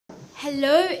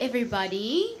Hello,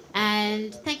 everybody,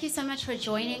 and thank you so much for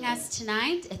joining us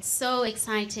tonight. It's so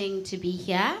exciting to be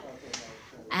here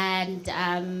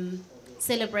and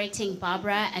celebrating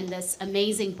Barbara and this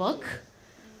amazing book,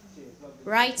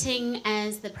 Writing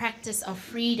as the Practice of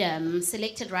Freedom,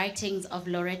 Selected Writings of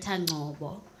Lauretta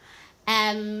Ngcobo.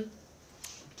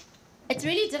 It's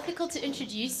really difficult to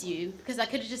introduce you because I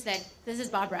could have just said, this is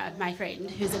Barbara, my friend,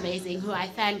 who's amazing, who I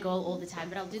fangirl all the time,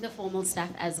 but I'll do the formal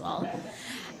stuff as well.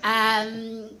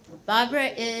 Barbara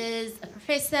is a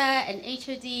professor, an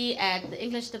HOD at the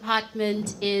English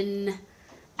department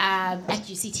at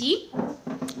UCT,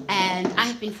 and I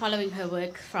have been following her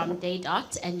work from day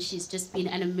dot, and she's just been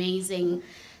an amazing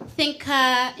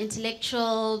thinker,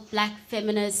 intellectual, black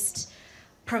feminist,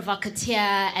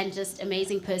 provocateur, and just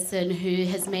amazing person who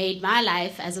has made my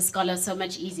life as a scholar so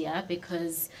much easier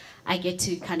because I get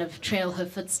to kind of trail her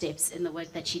footsteps in the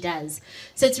work that she does.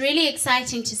 So it's really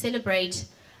exciting to celebrate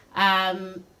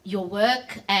your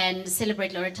work and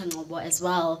celebrate Lauretta Ngcobo as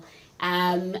well.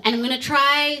 And I'm going to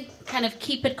try kind of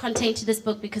keep it contained to this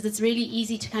book because it's really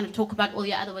easy to kind of talk about all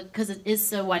your other work because it is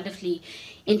so wonderfully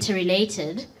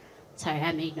interrelated. Sorry,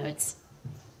 I made notes.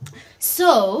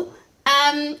 So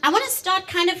I want to start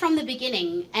kind of from the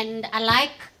beginning, and I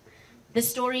like the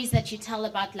stories that you tell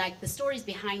about, like the stories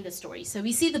behind the story. So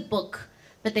we see the book,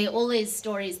 but they're always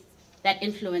stories that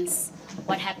influence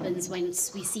what happens when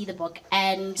we see the book.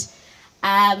 And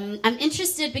I'm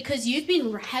interested because you've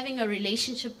been having a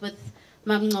relationship with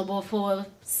Mam Ngcobo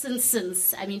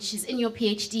since. I mean, she's in your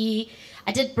PhD.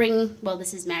 I did bring, well,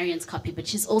 this is Marion's copy, but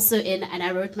she's also in, and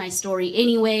I wrote my story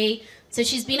anyway. So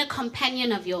she's been a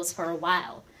companion of yours for a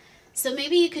while. So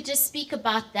maybe you could just speak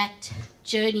about that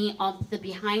journey of the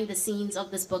behind the scenes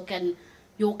of this book and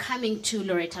your coming to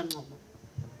Lauretta Ngcobo.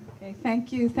 Okay,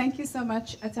 thank you. Thank you so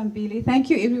much, Atambili. Thank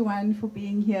you, everyone, for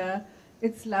being here.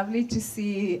 It's lovely to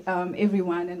see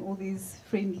everyone and all these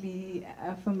friendly,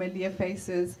 familiar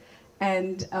faces.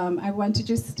 And I want to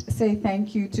just say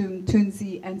thank you to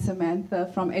Mtunzi and Samantha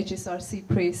from HSRC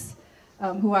Press,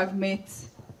 who I've met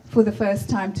for the first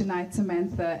time tonight,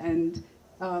 Samantha, and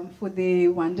for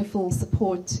their wonderful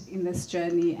support in this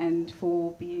journey and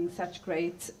for being such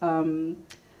great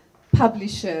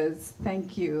publishers.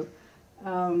 Thank you.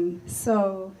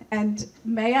 And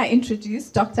may I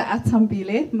introduce Dr.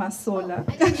 Atambile Masola.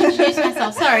 I didn't introduce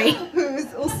myself, sorry.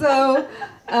 Who's also,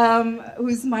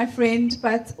 who's my friend,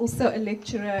 but also a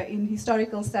lecturer in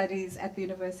historical studies at the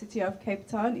University of Cape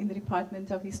Town in the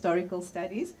Department of Historical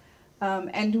Studies.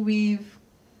 And we've,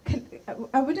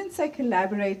 I wouldn't say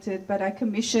collaborated, but I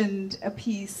commissioned a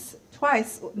piece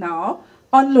twice now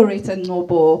on Lauretta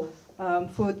Ngcobo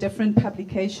for different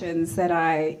publications that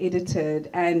I edited,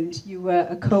 and you were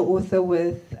a co-author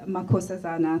with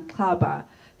Nkosazana Xaba.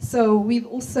 So we've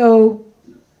also,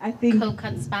 I think...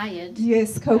 Co-conspired.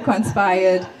 Yes,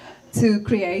 co-conspired to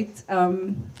create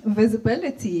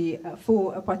visibility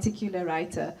for a particular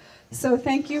writer. So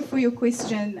thank you for your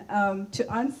question. To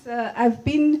answer, I've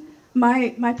been...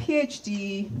 My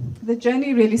PhD, the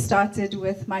journey really started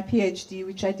with my PhD,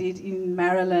 which I did in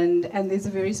Maryland, and there's a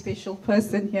very special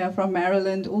person here from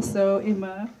Maryland, also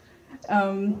Emma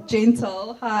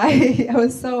Gentle. Hi, I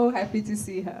was so happy to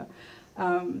see her.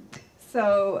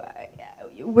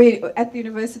 We at the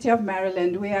University of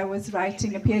Maryland, where I was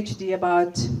writing a PhD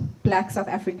about Black South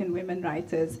African women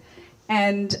writers,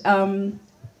 and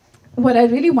what I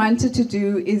really wanted to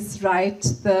do is write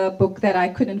the book that I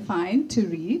couldn't find to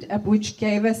read, which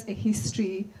gave us a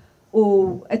history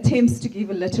or attempts to give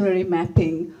a literary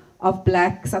mapping of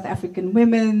Black South African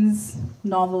women's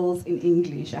novels in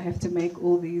English. I have to make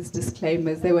all these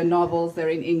disclaimers. They were novels, they're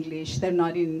in English, they're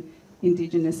not in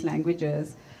indigenous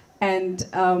languages. And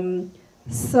that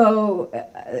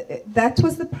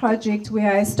was the project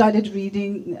where I started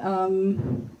reading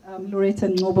Lauretta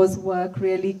Ngcobo's work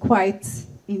really quite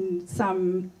in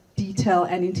some detail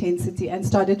and intensity, and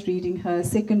started reading her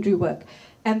secondary work.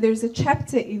 And there's a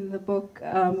chapter in the book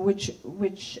which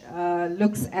looks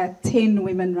at 10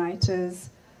 women writers,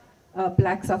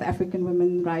 Black South African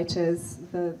women writers,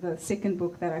 the second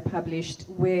book that I published,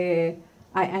 where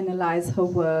I analyze her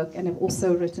work, and I've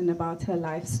also written about her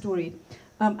life story.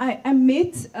 I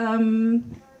met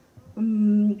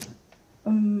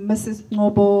Mrs.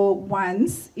 Ngcobo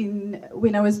once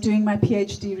when I was doing my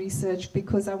PhD research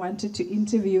because I wanted to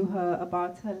interview her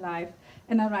about her life.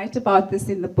 And I write about this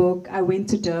in the book. I went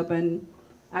to Durban.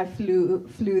 I flew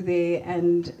there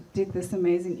and did this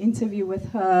amazing interview with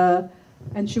her.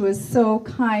 And she was so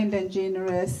kind and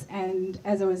generous. And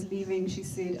as I was leaving, she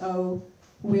said, "Oh,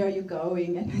 where are you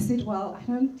going?" And I said, "Well, I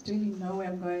don't really know where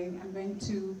I'm going. I'm going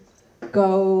to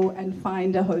go and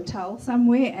find a hotel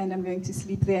somewhere, and I'm going to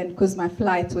sleep there, because my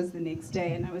flight was the next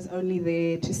day, and I was only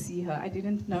there to see her. I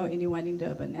didn't know anyone in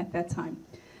Durban at that time.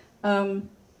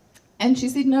 And she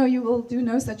said, no, you will do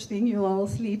no such thing. You will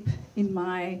sleep in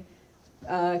my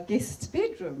guest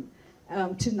bedroom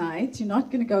tonight. You're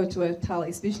not going to go to a hotel,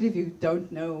 especially if you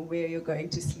don't know where you're going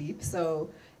to sleep. So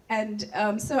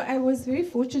I was very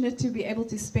fortunate to be able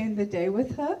to spend the day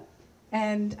with her.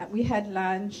 And we had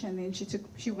lunch, and then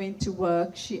she went to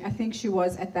work. I think she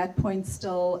was at that point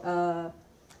still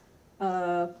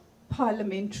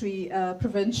parliamentary,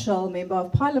 provincial member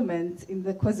of parliament in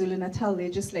the KwaZulu-Natal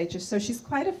legislature. So she's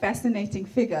quite a fascinating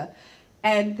figure.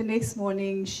 And the next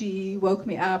morning, she woke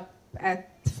me up at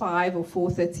 5 or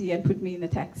 4:30 and put me in a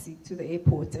taxi to the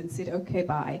airport and said, okay,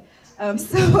 bye.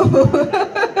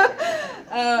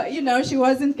 You know, she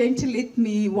wasn't going to let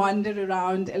me wander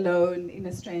around alone in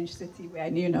a strange city where I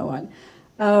knew no one.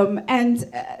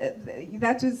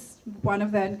 That was one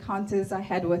of the encounters I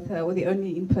had with her, or the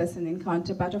only in-person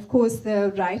encounter. But of course,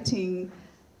 the writing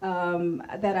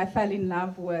that I fell in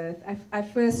love with, I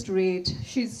first read,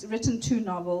 she's written 2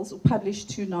 novels, or published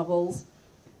 2 novels,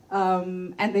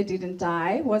 and They Didn't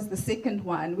Die was the second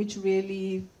one, which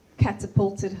really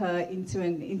catapulted her into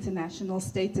an international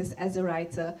status as a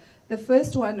writer. The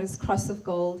first one was Cross of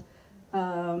Gold,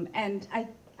 and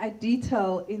I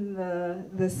detail in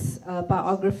this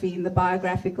biography, in the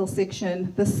biographical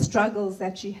section, the struggles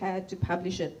that she had to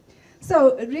publish it.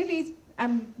 So really,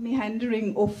 I'm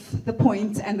meandering off the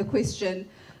point and the question.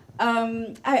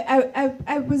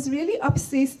 I was really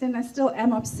obsessed, and I still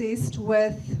am obsessed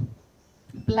with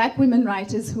Black women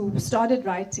writers who started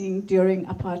writing during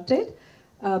apartheid,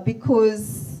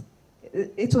 because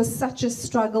it was such a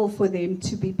struggle for them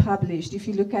to be published. If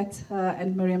you look at her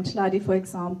and Miriam Tladi, for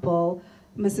example,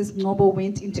 Mrs. Ngcobo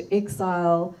went into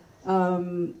exile.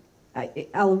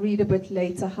 I'll read a bit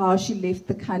later how she left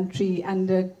the country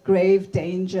under grave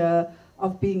danger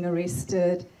of being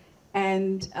arrested.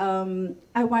 And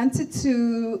I wanted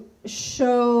to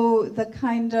show the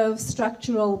kind of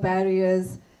structural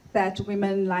barriers that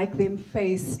women like them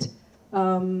faced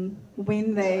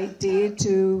when they dared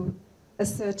to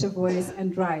assert a voice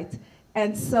and write.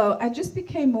 And so I just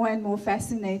became more and more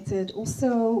fascinated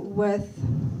also with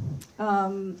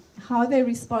how they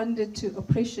responded to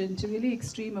oppression, to really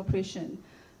extreme oppression,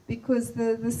 because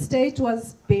the state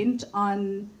was bent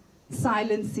on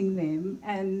silencing them,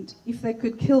 and if they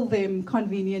could kill them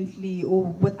conveniently or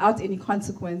without any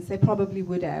consequence, they probably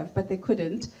would have, but they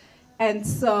couldn't. And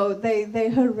so they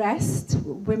harassed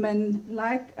women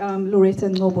like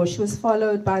Lauretta Ngcobo. She was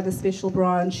followed by the special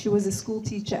branch. She was a school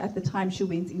teacher at the time she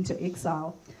went into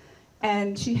exile.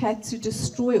 And she had to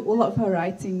destroy all of her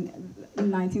writing in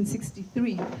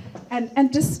 1963.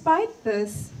 And despite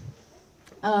this,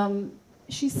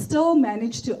 she still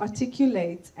managed to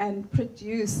articulate and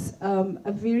produce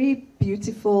a very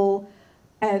beautiful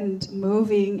and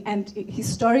moving and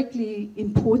historically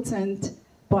important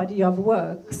body of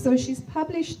work. So she's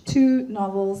published 2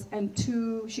 novels and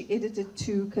she edited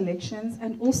 2 collections.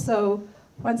 And also,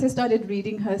 once I started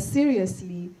reading her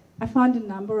seriously, I found a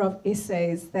number of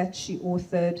essays that she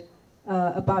authored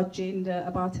about gender,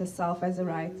 about herself as a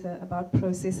writer, about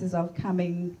processes of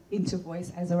coming into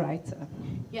voice as a writer.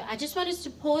 Yeah, I just wanted to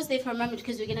pause there for a moment,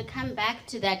 because we're going to come back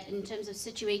to that in terms of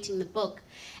situating the book.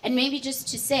 And maybe just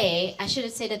to say, I should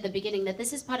have said at the beginning that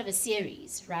this is part of a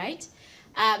series, right?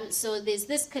 So there's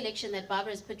this collection that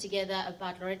Barbara has put together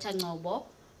about Lauretta Ngcobo.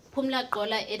 Pumla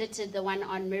Gola edited the one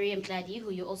on Miriam Tladi,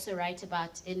 who you also write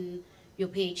about in your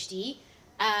PhD.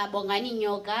 Bongani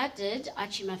Nyoga did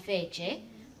Achimafeche.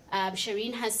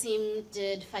 Shireen Hasim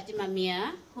did Fatima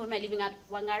Mia. Who am I leaving out?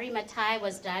 Wangari Maathai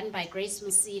was done by Grace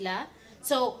Musila.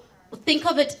 So think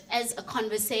of it as a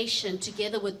conversation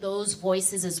together with those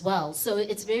voices as well. So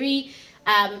it's very...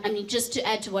 I mean, just to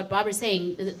add to what Barbara's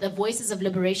saying, the Voices of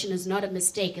Liberation is not a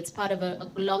mistake. It's part of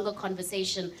a longer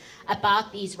conversation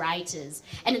about these writers.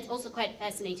 And it's also quite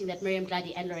fascinating that Miriam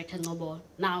Tladi and Lauretta Ngcobo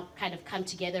now kind of come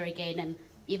together again, and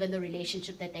even the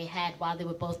relationship that they had while they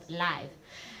were both alive.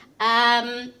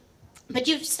 But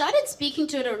you've started speaking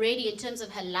to it already in terms of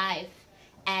her life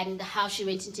and how she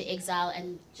went into exile,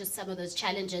 and just some of those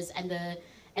challenges and the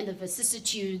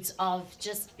vicissitudes of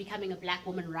just becoming a Black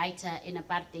woman writer in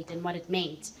apartheid and what it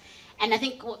meant. And I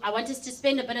think I want us to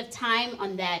spend a bit of time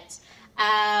on that,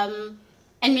 and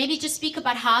maybe just speak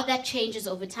about how that changes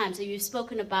over time. So you've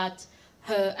spoken about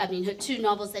her 2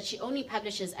 novels that she only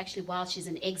publishes actually while she's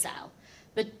in exile.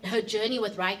 But her journey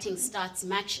with writing starts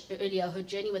much earlier. Her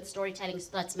journey with storytelling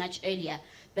starts much earlier,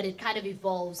 but it kind of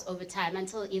evolves over time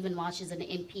until even while she's an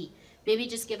MP. Maybe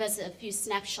just give us a few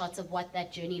snapshots of what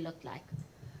that journey looked like.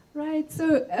 Right,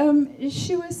 so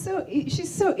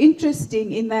she's so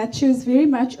interesting in that she was very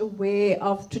much aware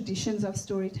of traditions of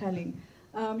storytelling.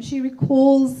 She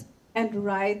recalls and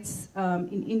writes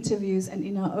in interviews and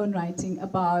in her own writing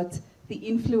about the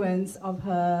influence of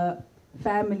her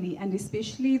family and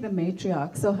especially the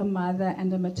matriarch, so her mother and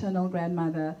her maternal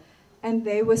grandmother, and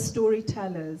they were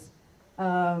storytellers.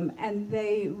 And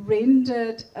they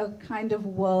rendered a kind of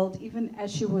world, even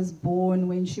as she was born,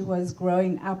 when she was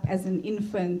growing up as an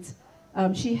infant.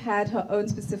 She had her own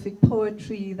specific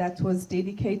poetry that was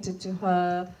dedicated to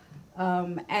her,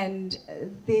 and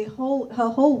her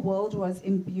whole world was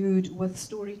imbued with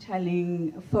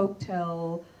storytelling,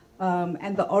 folktale,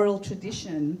 and the oral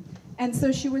tradition. And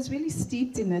so she was really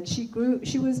steeped in it. She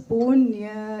was born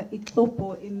near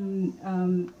Ngcobo in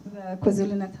the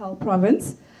KwaZulu-Natal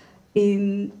province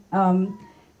in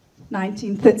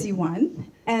 1931,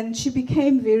 and she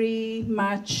became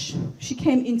she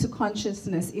came into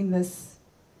consciousness in this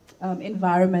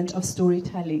environment of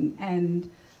storytelling, and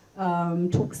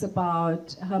talks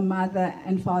about her mother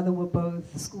and father were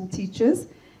both school teachers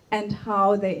and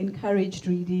how they encouraged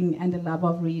reading and a love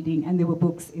of reading, and there were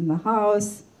books in the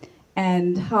house,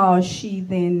 and how she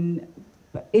then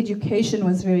education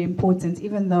was very important,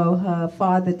 even though her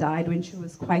father died when she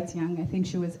was quite young. I think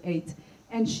she was 8.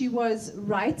 And she was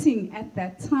writing at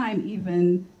that time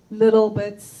even little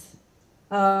bits.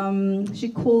 She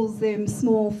calls them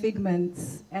small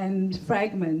figments and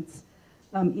fragments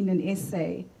in an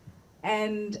essay.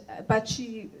 But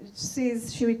she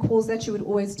says, she recalls that she would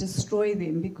always destroy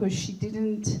them because she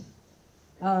didn't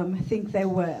think they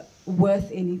were worth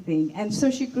anything. And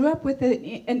so she grew up with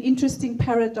an interesting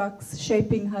paradox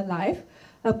shaping her life.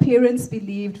 Her parents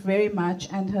believed very much,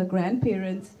 and her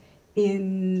grandparents,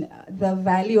 in the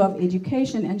value of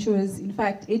education, and she was in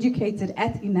fact educated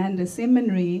at Inanda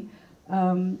Seminary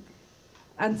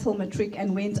until matric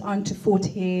and went on to Fort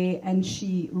Hare, and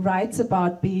she writes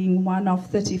about being one of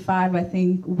 35, I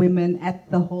think, women at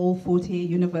the whole Fort Hare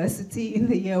University in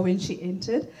the year when she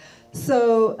entered.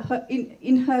 So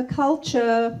in her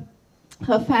culture,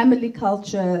 her family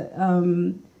culture,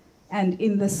 and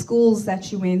in the schools that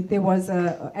she went, there was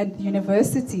at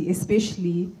university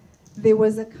especially, there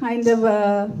was a kind of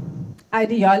a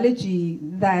ideology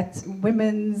that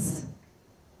women's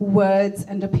words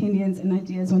and opinions and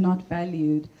ideas were not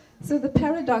valued. So the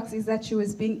paradox is that she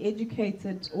was being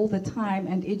educated all the time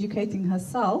and educating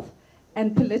herself,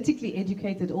 and politically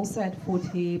educated also at Fort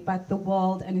Hare, but the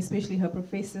world, and especially her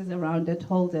professors around her,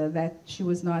 told her that she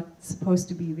was not supposed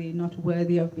to be there, not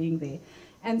worthy of being there.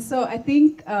 And so I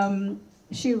think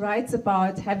she writes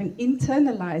about having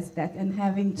internalized that and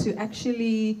having to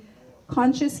actually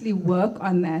consciously work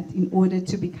on that in order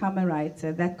to become a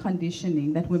writer, that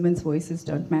conditioning, that women's voices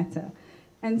don't matter.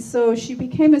 And so she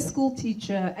became a school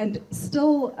teacher and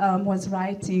still was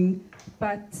writing,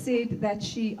 but said that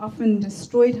she often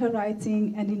destroyed her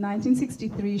writing, and in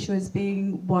 1963 she was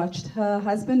being watched. Her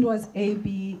husband was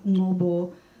A.B.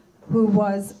 Ngcobo, who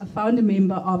was a founder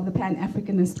member of the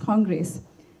Pan-Africanist Congress.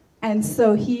 And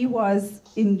so he was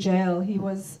in jail, he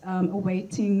was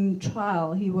awaiting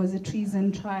trial, he was a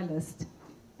treason trialist.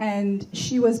 And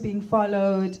she was being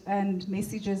followed, and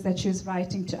messages that she was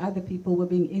writing to other people were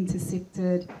being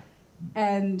intercepted,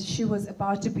 and she was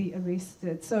about to be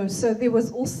arrested. So there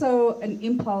was also an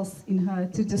impulse in her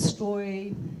to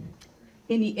destroy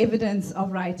any evidence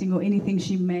of writing or anything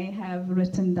she may have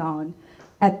written down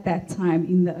at that time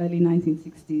in the early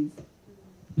 1960s.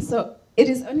 So it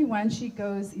is only once she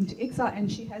goes into exile,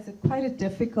 and she has quite a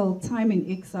difficult time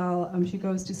in exile. She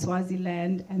goes to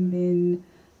Swaziland and then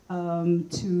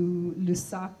to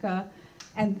Lusaka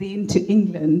and then to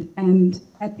England. And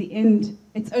at the end,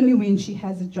 it's only when she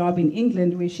has a job in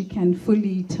England where she can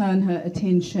fully turn her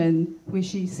attention, where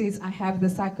she says, I have the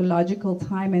psychological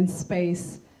time and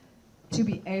space to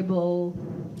be able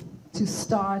to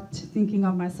start thinking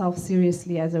of myself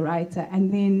seriously as a writer.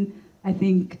 And then I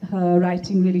think her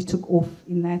writing really took off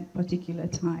in that particular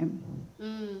time.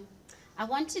 I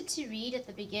wanted to read at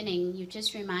the beginning, you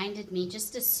just reminded me,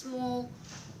 just a small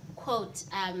quote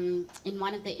in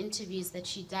one of the interviews that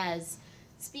she does,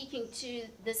 speaking to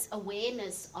this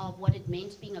awareness of what it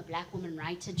meant being a black woman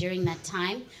writer during that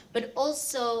time, but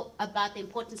also about the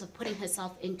importance of putting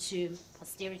herself into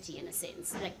posterity in a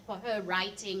sense. Like for her,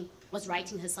 writing was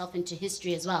writing herself into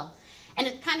history as well. And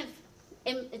it kind of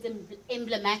is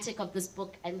emblematic of this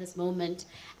book and this moment.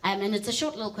 And it's a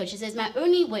short little quote. She says, "My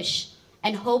only wish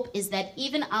and hope is that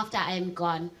even after I am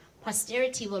gone,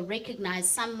 posterity will recognize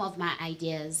some of my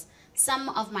ideas, some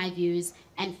of my views,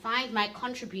 and find my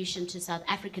contribution to South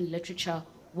African literature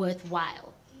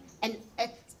worthwhile." And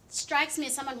strikes me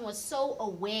as someone who was so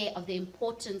aware of the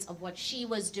importance of what she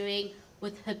was doing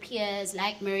with her peers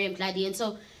like Miriam Glady. And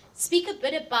so speak a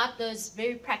bit about those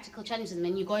very practical challenges. I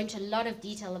mean, you go into a lot of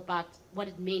detail about what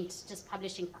it meant just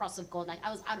publishing Cross of Gold. Like,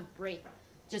 I was out of breath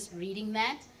just reading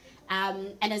that.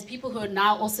 And as people who are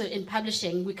now also in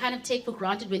publishing, we kind of take for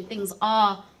granted when things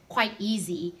are quite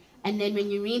easy. And then when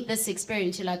you read this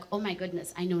experience, you're like, oh my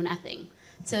goodness, I know nothing.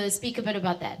 So speak a bit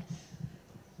about that.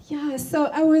 Yeah, so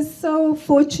I was so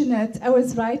fortunate. I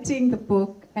was writing the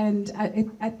book, and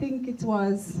I think it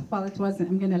was, well, it wasn't,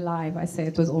 I'm going to lie if I say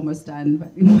it was almost done,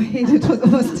 but in my head it was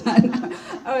almost done.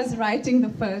 I was writing the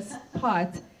first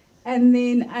part, and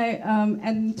then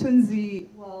and Tunzi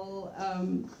will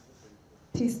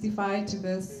testify to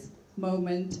this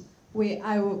moment where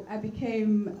I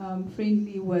became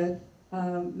friendly with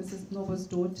Mrs. Ngcobo's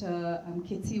daughter,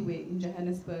 Ketiwe, in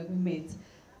Johannesburg. We met.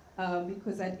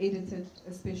 Because I'd edited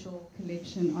a special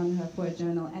collection on her for a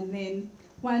journal. And then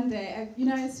one day,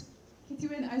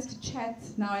 Ketiwe and I used to chat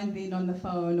now and then on the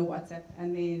phone or WhatsApp.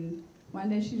 And then one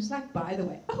day she was like, by the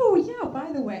way, oh yeah,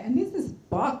 by the way, and there's this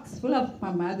box full of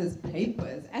my mother's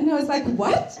papers. And I was like,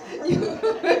 what? You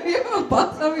have a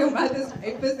box of your mother's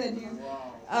papers? And you,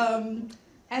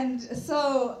 and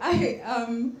so I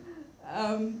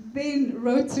then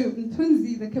wrote to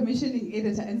Mtunzi, the commissioning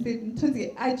editor, and said,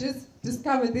 Mtunzi, I just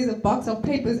discovered there's a box of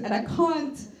papers and I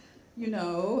can't,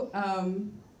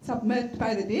 submit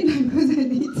by the deadline because I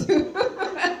need to.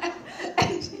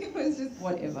 And she was just,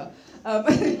 whatever.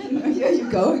 Here you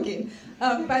go again.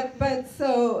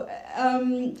 So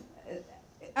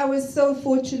I was so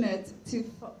fortunate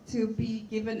to be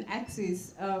given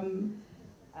access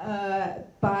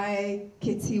by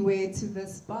Ketiwe to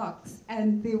this box,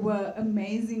 and there were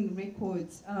amazing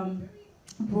records,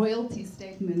 royalty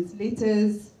statements,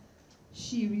 letters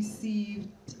she received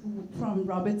from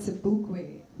Robert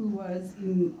Sebukwe, who was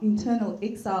in internal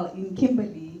exile in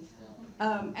Kimberley,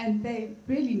 and they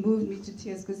really moved me to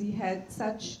tears because he had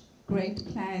such great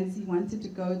plans. He wanted to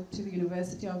go to the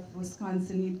University of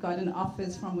Wisconsin. He'd got an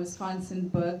offers from Wisconsin,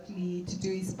 Berkeley, to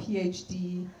do his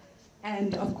PhD.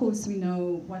 And of course, we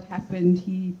know what happened.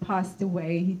 He passed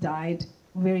away. He died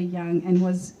very young and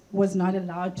was not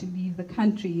allowed to leave the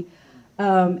country.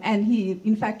 And he,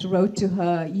 in fact, wrote to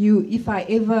her,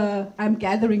 I'm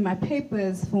gathering my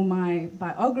papers for my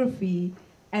biography,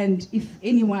 and if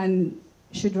anyone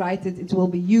should write it, it will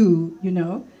be you,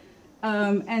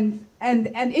 And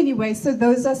anyway, so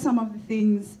those are some of the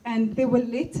things. And there were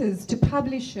letters to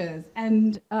publishers,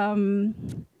 and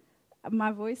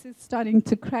my voice is starting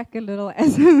to crack a little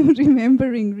as I'm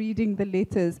remembering reading the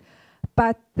letters.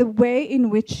 But the way in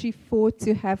which she fought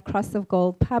to have Cross of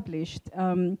Gold published,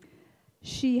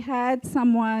 she had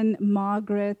someone,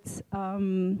 Margaret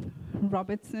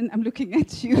Robertson, I'm looking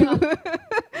at you.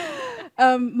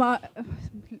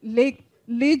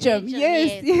 Legum,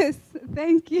 yes,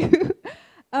 thank you.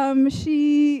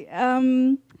 She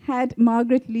had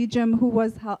Margaret Legum, who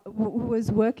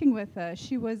was working with her.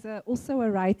 She was also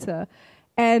a writer,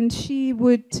 and she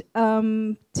would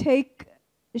edit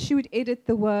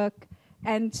the work,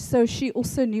 and so she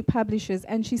also knew publishers,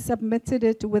 and she submitted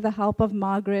it with the help of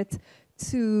Margaret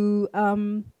to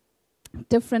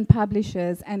different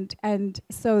publishers, and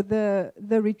so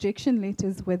the rejection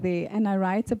letters were there, and I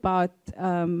write about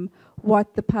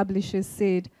what the publishers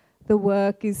said. The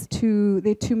work is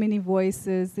there are too many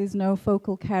voices, there's no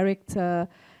focal character,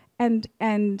 and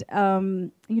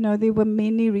there were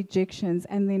many rejections,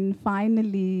 and then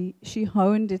finally she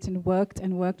honed it and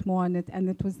worked more on it, and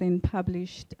it was then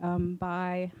published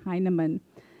by Heinemann.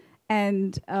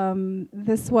 And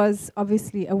this was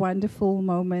obviously a wonderful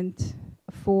moment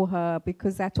for her,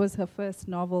 because that was her first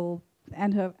novel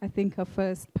and I think her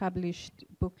first published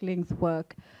book-length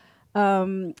work.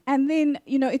 And then,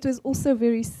 it was also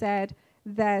very sad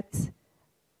that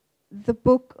the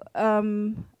book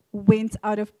went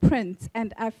out of print,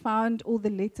 and I found all the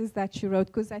letters that she wrote,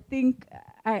 because I think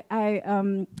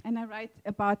and I write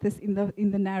about this in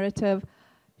the narrative.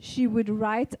 She would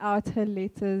write out her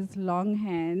letters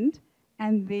longhand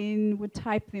and then would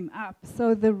type them up.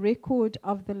 So the record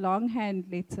of the longhand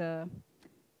letter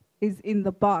is in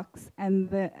the box,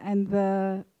 and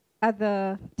the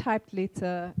other typed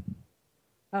letter,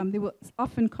 there were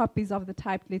often copies of the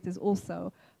typed letters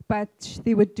also, but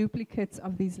there were duplicates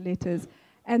of these letters.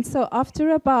 And so after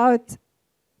about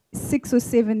 6 or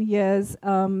 7 years,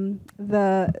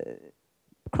 the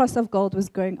Cross of Gold was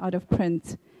going out of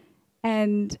print.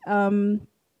 And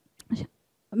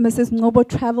Mrs. Ngcobo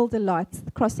traveled a lot,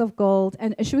 the Cross of Gold,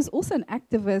 and she was also an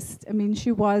activist. I mean,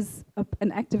 she was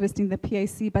an activist in the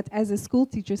PAC, but as a school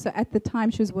teacher. So at the time,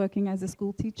 she was working as a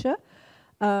school teacher.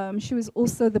 She was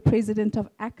also the president of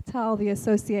ACTAL, the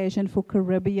Association for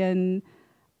Caribbean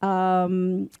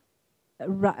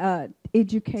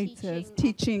Educators,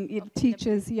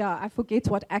 teachers. Yeah, I forget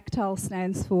what ACTAL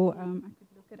stands for. I could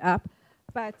look it up.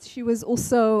 But she was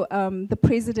also the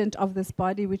president of this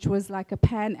body, which was like a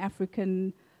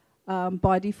Pan-African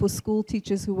body for school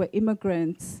teachers who were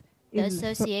immigrants. The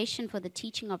Association for the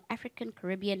Teaching of African,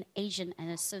 Caribbean, Asian, and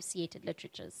Associated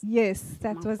Literatures. Yes,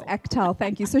 that was ACTAL,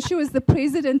 thank you. So she was the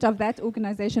president of that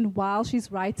organization while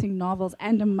she's writing novels,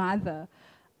 and a mother,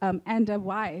 and a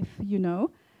wife, you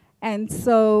know. And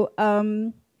so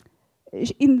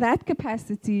in that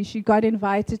capacity, she got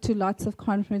invited to lots of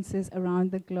conferences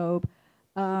around the globe.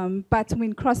 But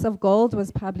when Cross of Gold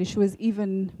was published, she was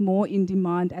even more in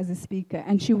demand as a speaker.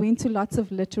 And she went to lots of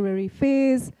literary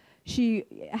fairs. She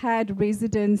had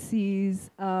residencies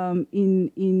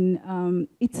in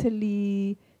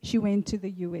Italy. She went to the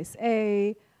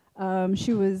USA.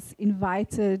 She was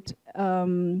invited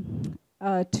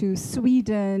to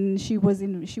Sweden. She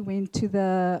went to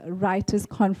the Writers'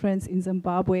 Conference in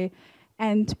Zimbabwe.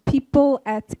 And people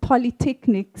at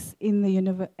polytechnics in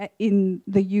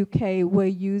the UK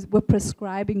were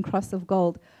prescribing Cross of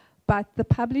Gold. But the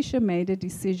publisher made a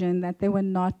decision that they were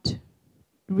not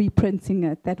reprinting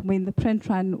it, that when the print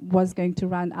run was going to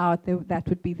run out, that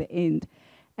would be the end.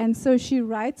 And so she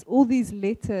writes all these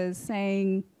letters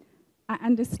saying, I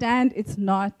understand it's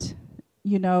not,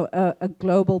 you know, a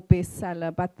global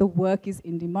bestseller, but the work is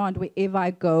in demand. Wherever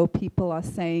I go, people are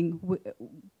saying,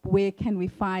 where can we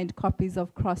find copies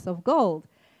of Cross of Gold?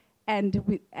 And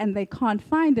they can't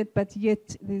find it, but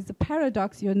yet there's a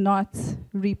paradox, you're not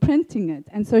reprinting it.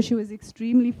 And so she was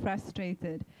extremely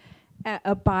frustrated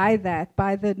by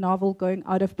the novel going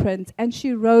out of print. And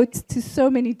she wrote to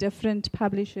so many different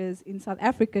publishers in South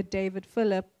Africa. David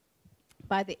Phillip,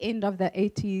 by the end of the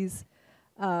 80s,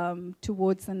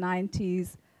 towards the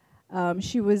 90s,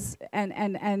 she was,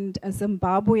 and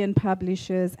Zimbabwean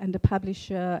publishers and a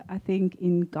publisher, I think,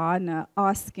 in Ghana,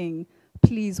 asking,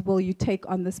 please, will you take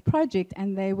on this project?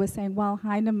 And they were saying, well,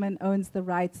 Heinemann owns the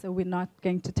rights, so we're not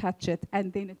going to touch it.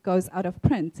 And then it goes out of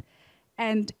print.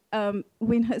 And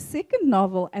when her second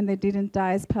novel, And They Didn't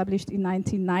Die, is published in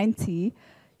 1990,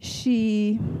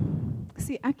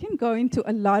 I can go into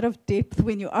a lot of depth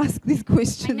when you ask these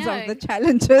questions of the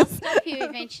challenges. I'll stop you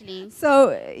eventually.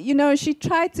 So, you know, she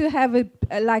tried to have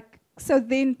so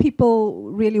then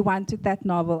people really wanted that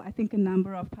novel. I think a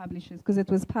number of publishers, because it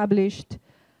was published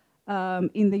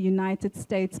in the United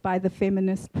States by the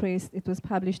Feminist Press. It was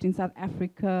published in South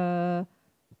Africa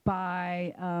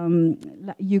by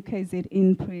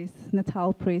UKZN Press,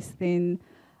 Natal Press then,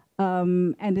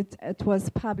 and it was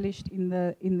published in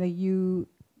the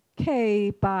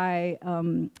UK by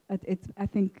I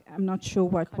think, I'm not sure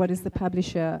what is the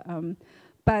publisher,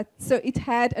 but so it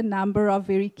had a number of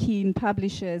very keen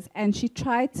publishers, and she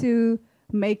tried to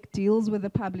make deals with the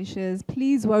publishers.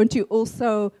 Please, won't you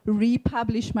also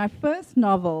republish my first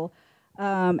novel?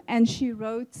 And she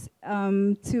wrote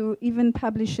to even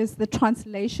publishers, the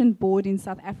Translation Board in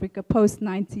South Africa post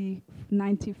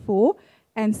 1994,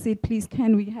 and said, please,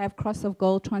 can we have Cross of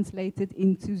Gold translated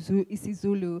into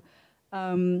isiZulu?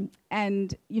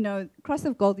 And, you know, Cross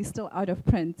of Gold is still out of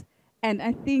print. And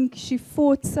I think she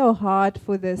fought so hard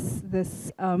for this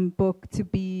book to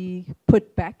be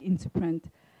put back into print.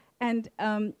 And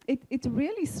it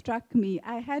really struck me.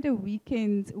 I had a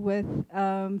weekend with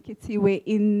Kitiwe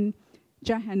in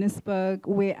Johannesburg,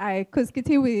 because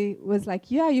Kitiwe was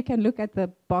like, yeah, you can look at the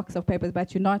box of papers,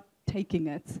 but you're not taking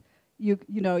it. You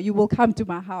know, you will come to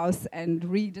my house and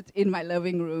read it in my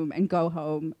living room and go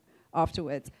home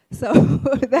afterwards. So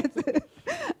that's it.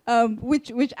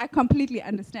 Which I completely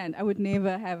understand. I would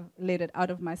never have let it out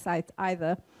of my sight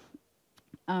either,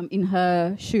 in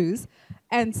her shoes.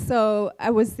 And so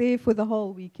I was there for the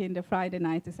whole weekend, a Friday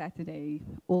night, a Saturday,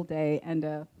 all day, and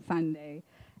a Sunday.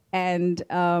 And,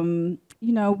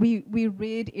 you know, we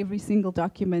read every single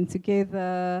document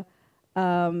together,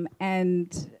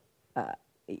 and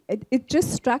it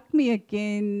just struck me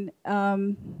again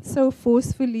so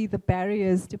forcefully, the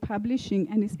barriers to publishing,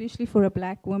 and especially for a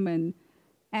black woman.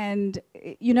 And,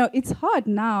 you know, it's hard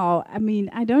now. I mean,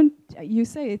 you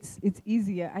say it's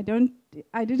easier. I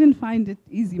didn't find it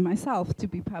easy myself to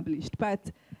be published.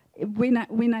 But when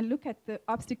I look at the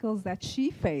obstacles that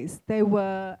she faced, they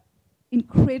were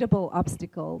incredible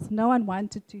obstacles. No one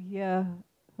wanted to hear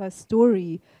her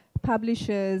story.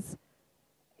 Publishers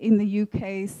in the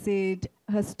UK said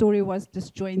her story was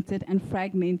disjointed and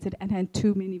fragmented and had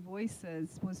too many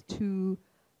voices,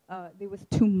 there was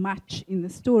too much in the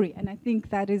story. And I think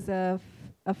that is a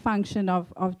function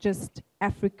of just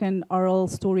African oral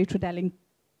storytelling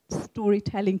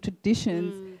storytelling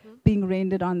traditions being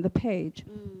rendered on the page.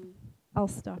 I'll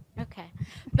stop. Okay.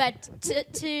 But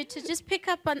to just pick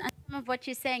up on some of what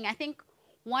you're saying, I think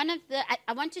one of the,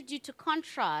 I wanted you to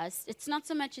contrast, it's not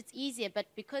so much it's easier, but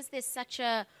because there's such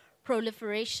a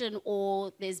proliferation,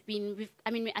 or there's been,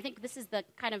 I mean, I think this is the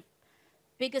kind of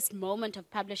biggest moment of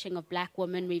publishing of black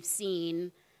women we've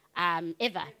seen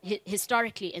ever,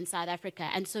 historically in South Africa.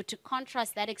 And so to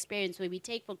contrast that experience where we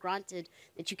take for granted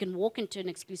that you can walk into an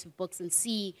exclusive books and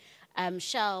see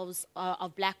shelves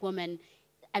of black women.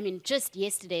 I mean, just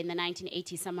yesterday in the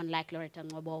 1980s, someone like Lauretta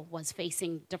Ngcobo was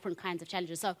facing different kinds of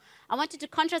challenges. So I wanted to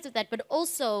contrast with that, but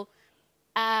also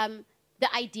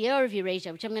the idea of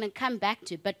erasure, which I'm going to come back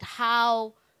to, but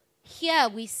how here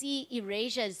we see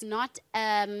erasure as not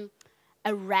a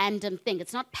random thing.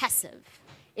 It's not passive.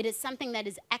 It is something that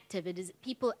is active. It is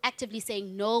people actively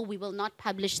saying, no, we will not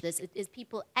publish this. It is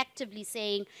people actively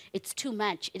saying it's too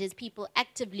much. It is people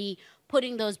actively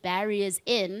putting those barriers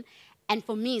in. And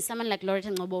for me, someone like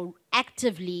Lauretta Ngcobo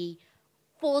actively,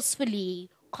 forcefully,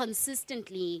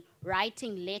 consistently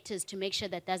writing letters to make sure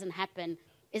that doesn't happen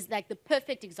is like the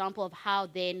perfect example of how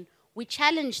then we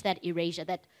challenge that erasure.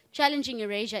 That challenging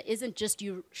erasure isn't just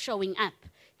you showing up.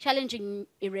 Challenging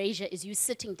erasure is you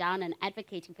sitting down and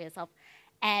advocating for yourself.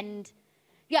 And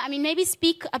yeah, I mean, maybe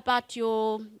speak about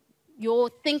your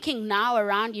thinking now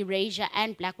around erasure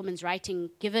and black women's writing,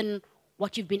 given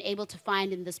what you've been able to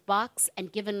find in this box,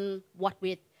 and given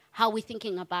how we're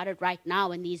thinking about it right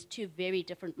now in these two very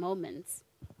different moments.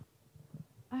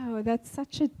 Oh, that's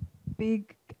such a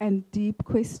big and deep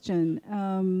question.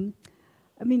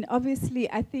 I mean, obviously,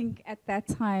 I think at that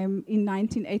time, in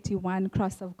 1981,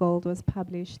 Cross of Gold was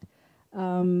published.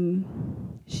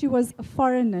 She was a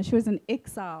foreigner. She was an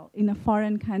exile in a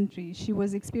foreign country. She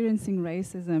was experiencing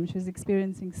racism. She was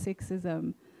experiencing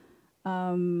sexism.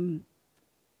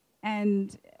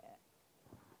 And,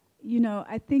 you know,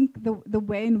 I think the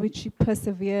way in which she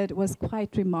persevered was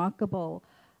quite remarkable.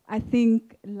 I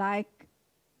think, like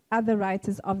other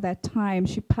writers of that time,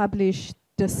 she published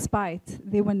despite.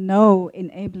 There were no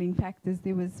enabling factors.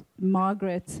 There was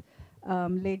Margaret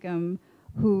Legum,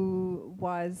 who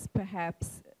was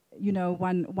perhaps, you know,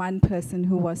 one person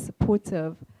who was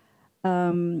supportive.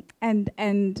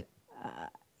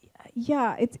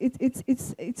 Yeah,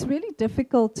 it's really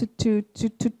difficult to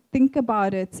think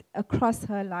about it across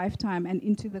her lifetime and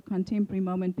into the contemporary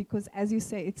moment, because, as you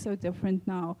say, it's so different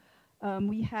now.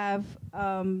 We have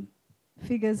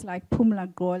figures like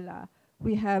Pumla Gola,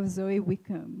 we have Zoe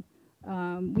Wickham,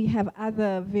 we have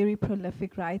other very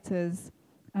prolific writers,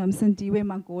 Sandiwe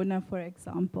Magona, for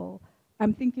example.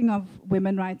 I'm thinking of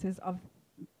women writers, of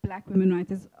black women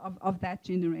writers of that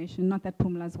generation, not that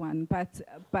Pumla's one, but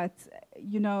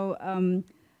you know,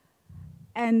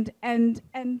 and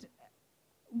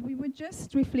we were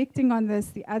just reflecting on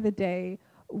this the other day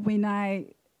when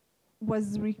I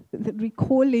was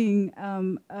recalling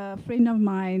a friend of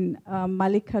mine,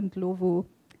 Lauretta Ngcobo,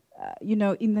 you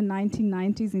know, in the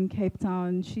 1990s in Cape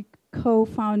Town. She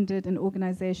co-founded an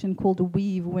organization called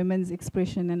Weave, Women's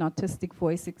Expression and Artistic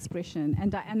Voice Expression.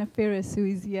 And Diana Ferris, who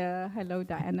is here, hello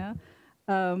Diana,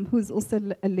 who's also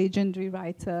a legendary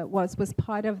writer, was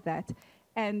part of that.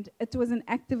 And it was an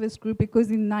activist group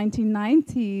because in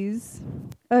 1990s,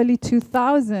 early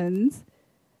 2000s,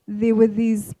 there were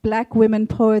these black women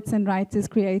poets and writers,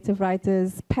 creative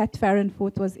writers. Pat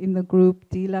Farrenford was in the group,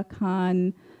 Dila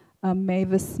Khan,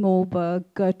 Mavis Smallberg,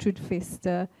 Gertrude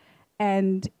Fester,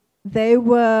 and they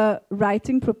were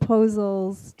writing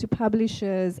proposals to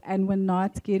publishers and were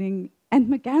not getting, and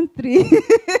McGanthry,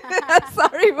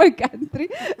 sorry McGanthry,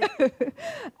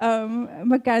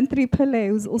 McGanthry Pillay,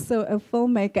 who's also a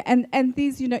filmmaker. And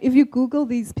these, you know, if you Google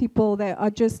these people, they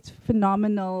are just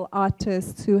phenomenal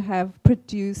artists who have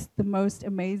produced the most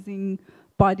amazing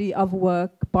bodies of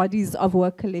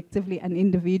work collectively and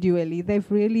individually.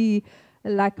 They've really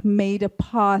like made a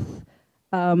path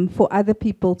for other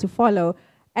people to follow.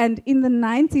 And in the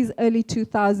 90s, early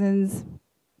 2000s,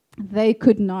 they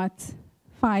could not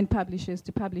find publishers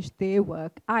to publish their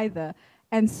work either.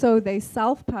 And so they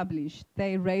self-published.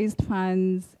 They raised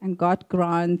funds and got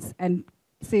grants and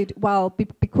said, well,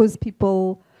 because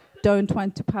people don't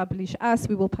want to publish us,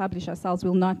 we will publish ourselves,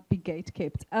 we'll not be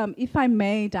gate-kept. If I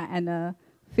may, Diana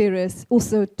Ferris,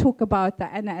 also talk about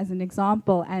Diana as an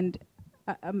example. And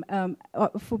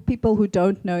for people who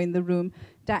don't know in the room,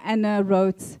 Diana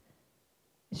wrote,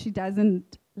 she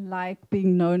doesn't like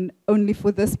being known only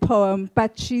for this poem,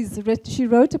 but she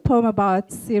wrote a poem about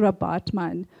Sarah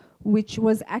Baartman, which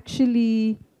was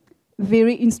actually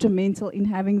very instrumental in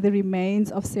having the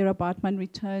remains of Sarah Baartman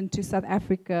returned to South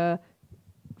Africa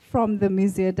from the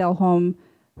Musée del Homme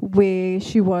where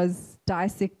she was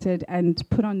dissected and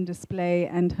put on display,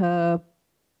 and her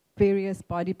various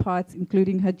body parts,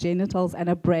 including her genitals and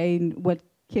her brain, were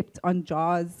kept on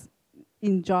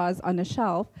in jars on a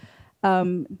shelf.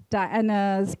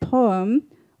 Diana's poem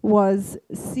was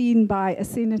seen by a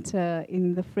senator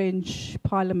in the French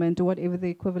parliament, or whatever the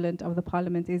equivalent of the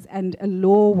parliament is, and a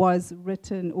law was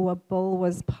written, or a bill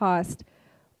was passed,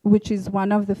 which is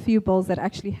one of the few bills that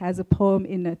actually has a poem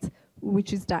in it,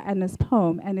 which is Diana's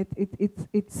poem, and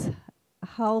it's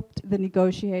helped the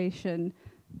negotiation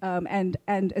and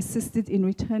assisted in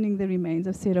returning the remains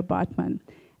of Sarah Baartman.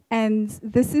 And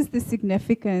this is the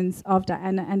significance of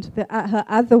Diana and her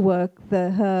other work,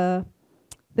 the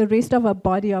rest of her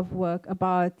body of work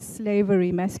about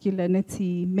slavery,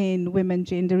 masculinity, men, women,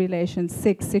 gender relations,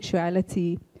 sex,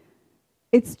 sexuality.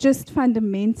 It's just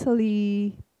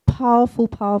fundamentally powerful,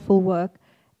 powerful work.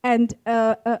 And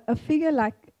a figure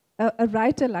like, a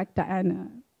writer like Diana,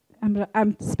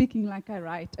 I'm speaking like I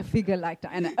write, a figure like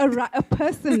Diana, a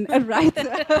person, a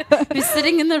writer. Who's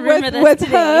sitting in the room with us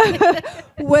today.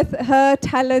 With her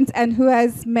talent, and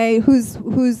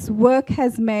whose work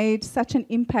has made such an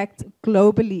impact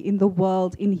globally in the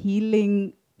world in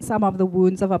healing some of the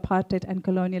wounds of apartheid and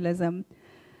colonialism.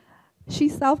 She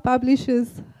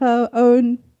self-publishes her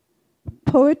own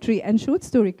poetry and short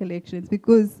story collections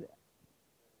because,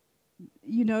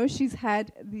 you know, she's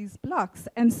had these blocks.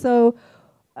 And so,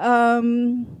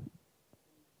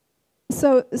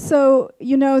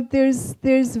 you know, there's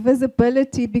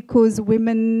visibility because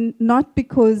women, not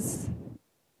because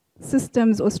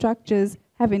systems or structures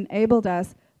have enabled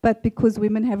us, but because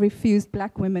women have refused,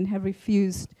 black women have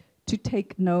refused to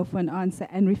take no for an answer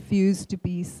and refused to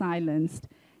be silenced.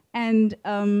 And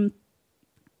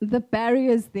the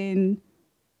barriers then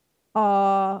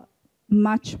are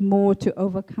much more to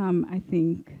overcome, I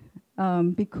think,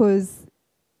 because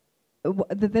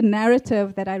the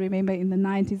narrative that I remember in the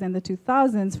 90s and the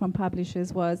 2000s from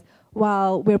publishers was,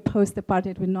 while we're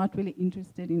post-apartheid, we're not really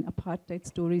interested in apartheid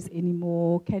stories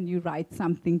anymore. Can you write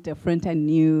something different and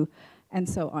new, and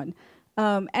so on.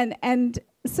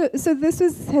 So this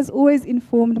has always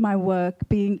informed my work,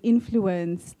 being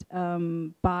influenced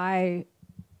by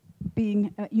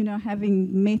being, you know,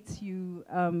 having met you,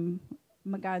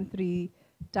 Magantri,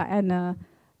 Diana,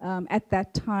 at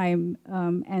that time,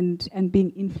 and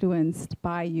being influenced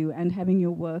by you, and having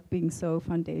your work being so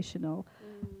foundational.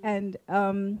 And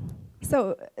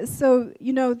so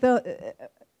you know,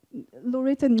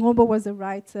 Lauretta Ngcobo was a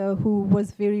writer who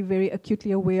was very, very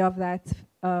acutely aware of that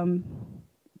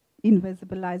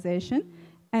invisibilization.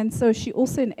 And so she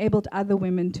also enabled other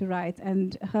women to write.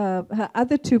 And her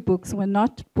other two books were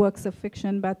not works of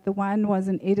fiction, but the one was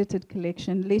an edited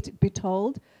collection, Let It Be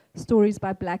Told, Stories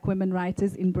by Black Women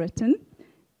Writers in Britain.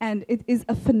 And it is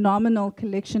a phenomenal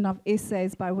collection of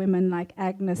essays by women like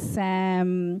Agnes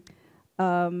Sam,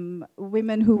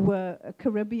 women who were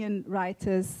Caribbean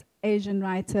writers, Asian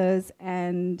writers,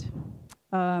 and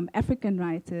African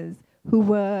writers who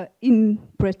were in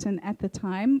Britain at the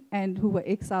time and who were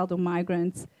exiled or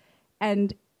migrants.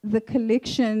 And the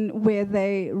collection where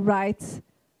they write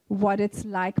what it's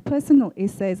like, personal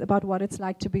essays about what it's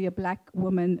like to be a black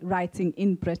woman writing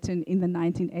in Britain in the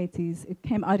 1980s. It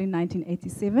came out in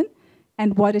 1987,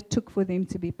 and what it took for them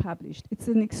to be published. It's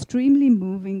an extremely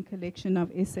moving collection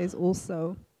of essays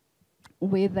also,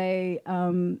 where they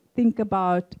think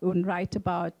about and write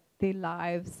about their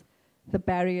lives, the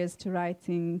barriers to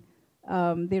writing,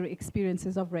 their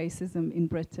experiences of racism in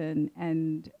Britain,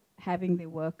 and having their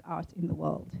work out in the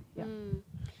world. Yeah.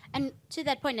 And to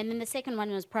that point, and then the second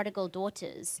one was Prodigal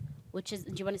Daughters, which is,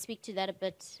 do you want to speak to that a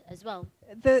bit as well?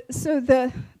 So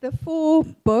the 4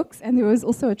 books, and there was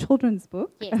also a children's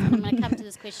book. Yes, I'm going to come to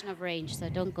this question of range, so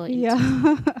don't go into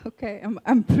it. Okay, I'm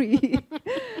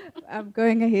I'm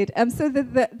going ahead. So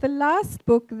the last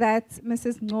book that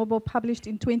Mrs. Ngcobo published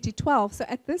in 2012, so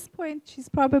at this point she's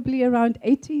probably around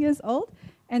 80 years old,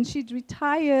 and she'd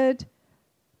retired.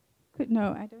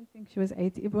 No, I don't think she was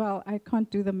 80. Well, I can't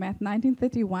do the math.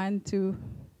 1931 to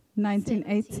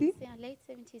 1980. 70s, yeah, late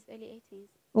 70s, early 80s.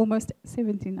 Almost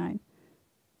 79.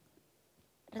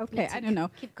 Okay, I don't know.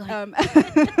 Keep going.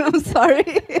 I'm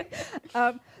sorry.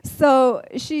 So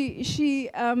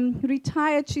she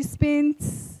retired. She spent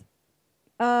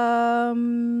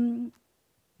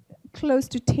close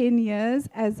to 10 years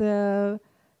as a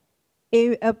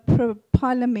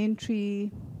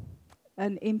parliamentary,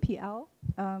 an MPL,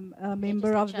 a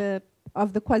member of the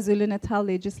KwaZulu-Natal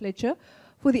legislature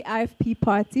for the IFP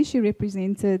party. She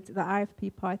represented the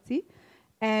IFP party,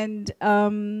 and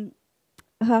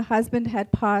her husband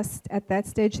had passed at that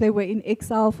stage. They were in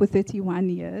exile for 31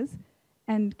 years,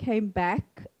 and came back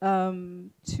to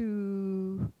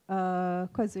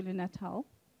KwaZulu-Natal.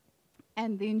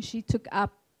 And then she took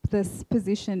up this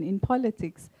position in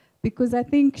politics because I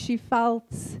think she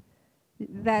felt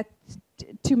that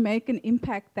to make an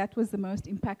impact, that was the most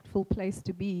impactful place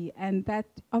to be. And that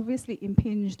obviously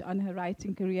impinged on her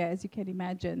writing career, as you can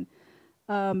imagine.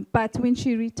 But when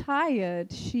she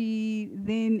retired, she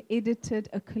then edited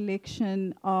a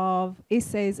collection of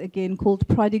essays, again, called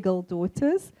Prodigal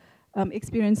Daughters,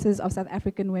 Experiences of South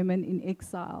African Women in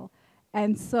Exile.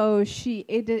 And so she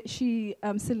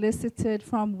solicited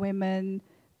from women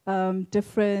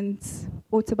different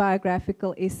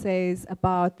autobiographical essays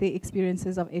about their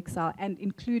experiences of exile, and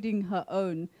including her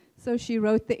own. So she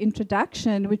wrote the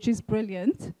introduction, which is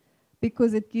brilliant,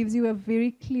 because it gives you a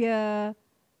very clear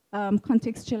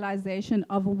contextualization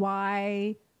of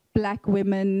why black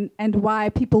women and why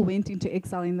people went into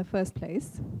exile in the first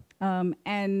place,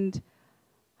 and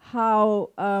how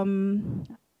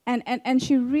and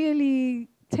she really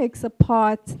takes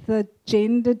apart the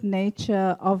gendered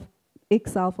nature of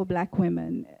exile for black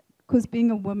women, because being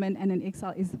a woman and an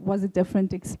exile was a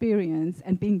different experience,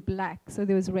 and being black, so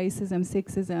there was racism,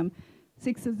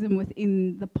 sexism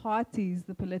within the parties,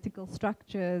 the political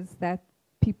structures that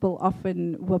people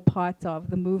often were part of,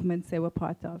 the movements they were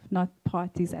part of, not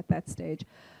parties at that stage.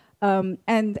 There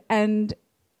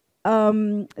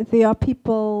are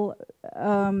people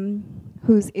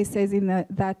whose essays in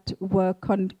that work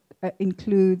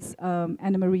includes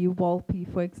Anna Marie Wolpe,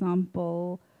 for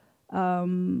example,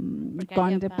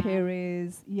 Gonda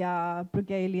Perez,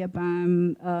 Brigalia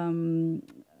Bam,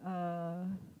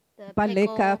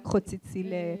 Baleka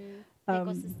Khotitsile.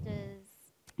 Sisters.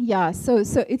 Yeah, so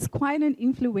it's quite an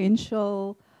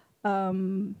influential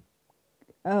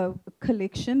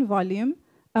collection, volume.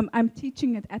 I'm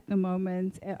teaching it at the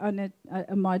moment on a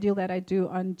module that I do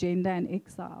on gender and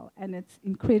exile, and it's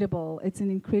incredible. It's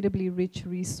an incredibly rich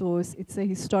resource. It's a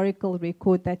historical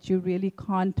record that you really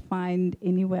can't find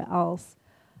anywhere else.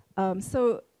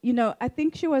 So, you know, I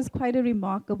think she was quite a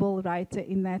remarkable writer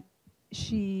in that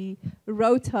she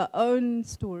wrote her own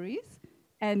stories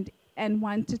and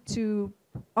wanted to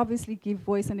obviously give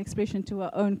voice and expression to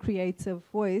her own creative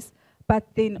voice, but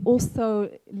then also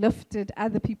lifted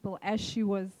other people as she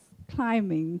was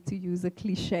climbing, to use a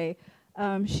cliche.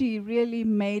 She really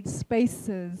made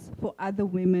spaces for other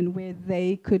women where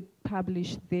they could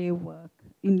publish their work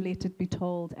in Let It Be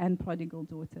Told and Prodigal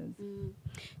Daughters.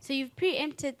 So you've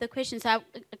preempted the question, so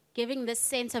giving this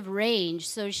sense of range.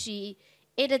 So she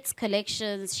edits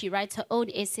collections, she writes her own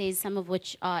essays, some of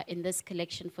which are in this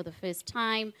collection for the first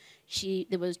time.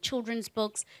 There was children's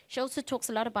books. She also talks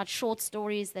a lot about short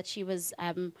stories that she was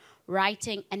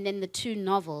writing, and then the 2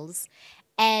 novels.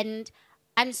 And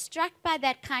I'm struck by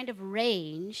that kind of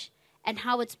range and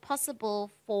how it's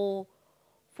possible for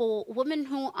women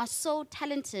who are so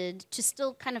talented to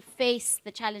still kind of face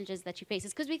the challenges that she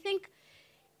faces. Because we think,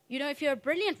 you know, if you're a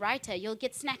brilliant writer, you'll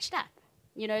get snatched up.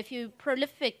 You know, if you're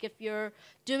prolific, if you're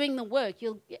doing the work,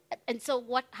 and so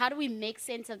how do we make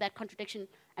sense of that contradiction?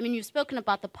 I mean, you've spoken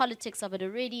about the politics of it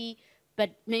already,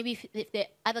 but maybe if there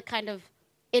are other kind of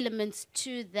elements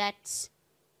to that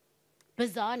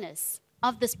bizarreness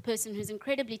of this person who's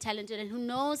incredibly talented and who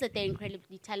knows that they're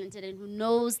incredibly talented and who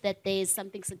knows that there's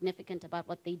something significant about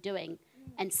what they're doing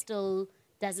and still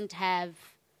doesn't have,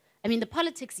 I mean, the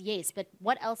politics, yes, but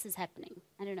what else is happening?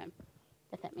 I don't know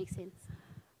if that makes sense.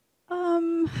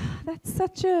 That's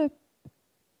such a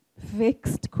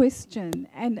vexed question,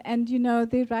 and you know,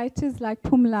 the writers like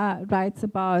Pumla writes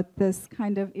about this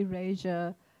kind of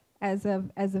erasure as a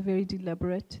very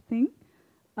deliberate thing.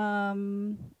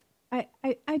 I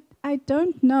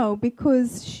don't know,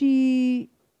 because she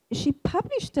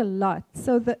published a lot.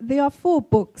 So there are 4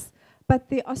 books, but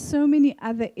there are so many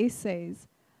other essays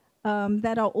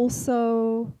that are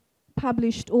also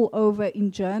published all over in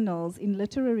journals, in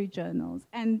literary journals.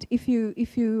 And if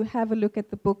you have a look at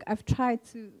the book, I've tried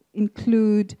to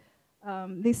include,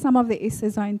 there's some of the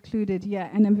essays are included here,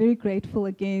 and I'm very grateful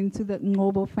again to the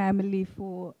Ngcobo family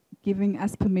for giving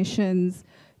us permissions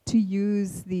to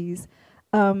use these.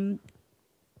 So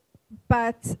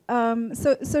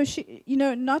she, you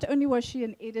know, not only was she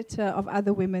an editor of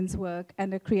other women's work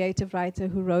and a creative writer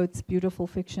who wrote beautiful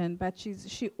fiction, but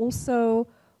she also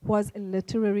was a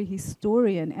literary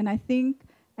historian, and I think,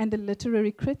 and a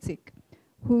literary critic,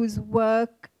 whose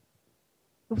work,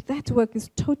 that work is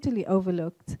totally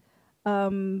overlooked.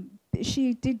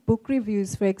 She did book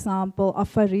reviews, for example, of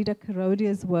Farida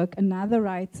Karodia's work, another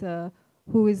writer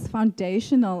who is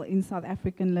foundational in South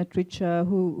African literature,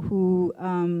 who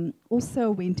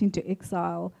also went into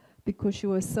exile because she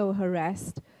was so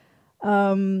harassed.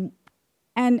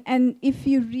 And if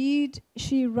you read,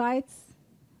 she writes,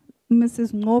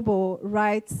 Mrs. Ngcobo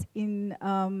writes in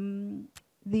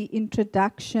the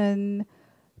introduction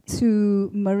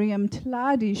to Miriam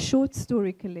Tladi's short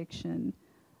story collection,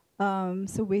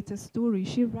 Soweto Story.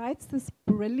 She writes this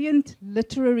brilliant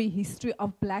literary history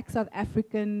of Black South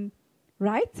African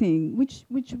writing,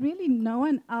 which really no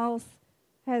one else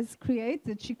has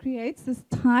created. She creates this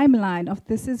timeline of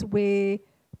this is where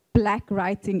Black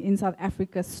writing in South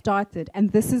Africa started,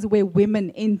 and this is where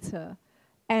women enter.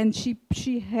 And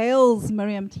she hails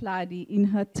Miriam Tladi in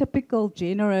her typical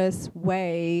generous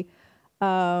way.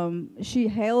 She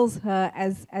hails her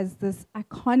as this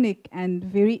iconic and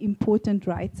very important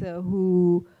writer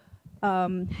who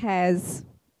has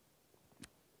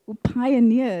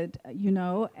pioneered, you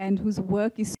know, and whose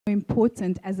work is so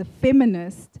important as a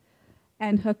feminist,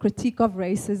 and her critique of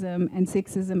racism and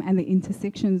sexism and the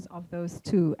intersections of those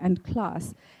two, and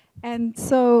class. And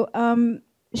so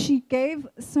she gave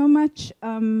so much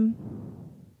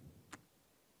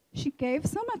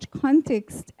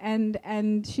context,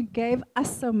 and she gave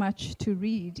us so much to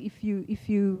read. If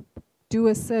you do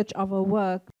a search of her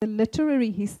work, the literary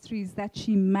histories that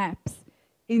she maps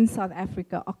in South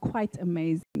Africa are quite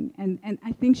amazing. And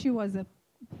I think she was a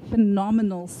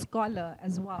phenomenal scholar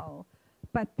as well.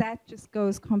 But that just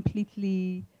goes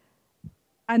completely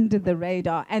under the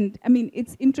radar. And I mean,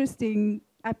 it's interesting.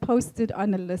 I posted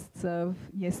on a listserv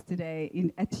yesterday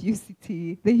at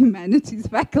UCT, the humanities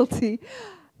faculty,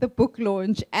 the book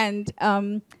launch. And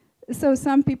so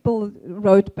some people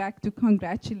wrote back to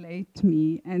congratulate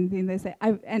me. And then they say,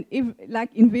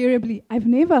 invariably, I've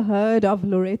never heard of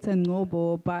Lauretta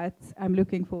Ngcobo, but I'm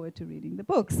looking forward to reading the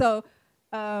book. So,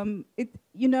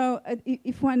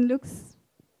 if one looks,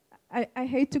 I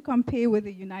hate to compare with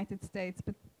the United States,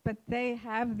 but they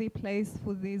have their place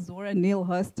for their Zora Neale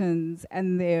Hurstons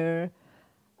and their,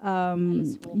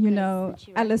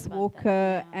 Alice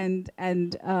Walker and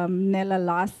Nella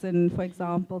Larson, for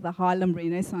example, the Harlem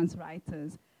Renaissance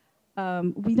writers.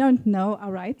 We don't know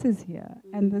our writers here,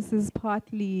 and this is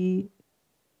partly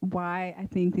why I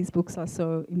think these books are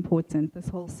so important, this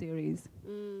whole series.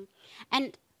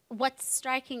 And what's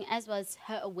striking as was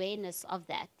her awareness of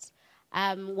that.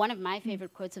 One of my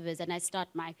favorite quotes of hers, and I start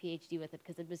my PhD with it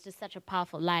because it was just such a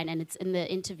powerful line, and it's in the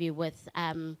interview with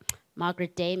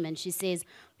Margaret Damon. She says,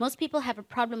 most people have a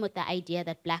problem with the idea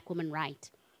that Black women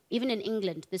write. Even in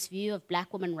England, this view of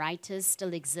Black women writers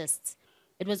still exists.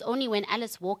 It was only when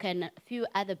Alice Walker and a few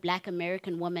other Black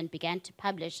American women began to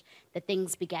publish that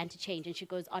things began to change. And she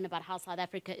goes on about how South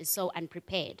Africa is so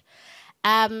unprepared.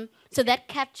 So that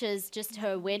captures just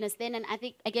her awareness then, and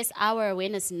I guess our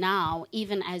awareness now,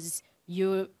 even as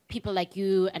people like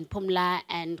you and Pumla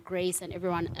and Grace and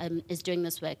everyone is doing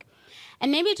this work.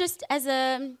 And maybe just as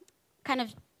a kind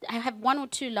of, I have one or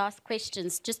two last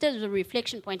questions, just as a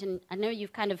reflection point, and I know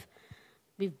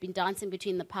we've been dancing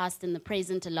between the past and the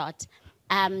present a lot,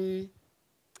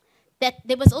 that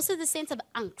there was also the sense of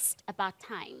angst about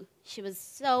time. She was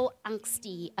so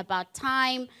angsty about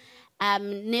time,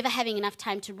 never having enough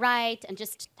time to write, and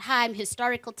just time,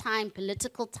 historical time,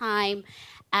 political time.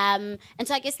 And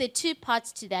so I guess there are two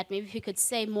parts to that. Maybe if you could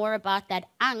say more about that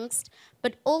angst,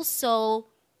 but also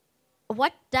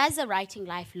what does a writing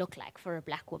life look like for a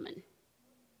Black woman?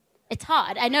 It's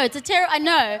hard. I know, I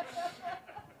know.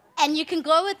 And you can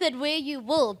go with it where you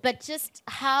will, but just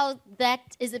how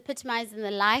that is epitomized in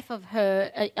the life of her,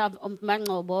 of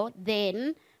Ngcobo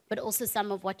then, but also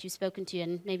some of what you've spoken to,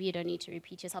 and maybe you don't need to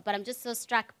repeat yourself. But I'm just so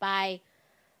struck by,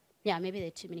 maybe there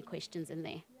are too many questions in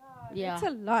there. Yeah, it's a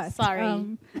lot.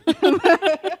 Sorry.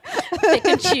 Pick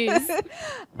and choose.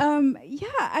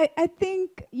 I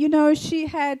think,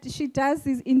 she does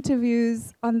these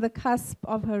interviews on the cusp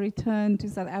of her return to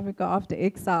South Africa after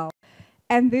exile.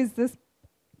 And there's this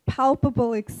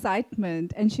palpable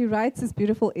excitement. And she writes this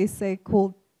beautiful essay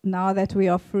called Now That We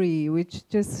Are Free, which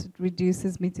just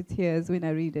reduces me to tears when I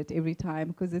read it every time,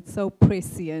 because it's so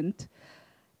prescient.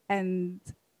 And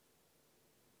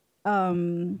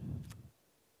I'm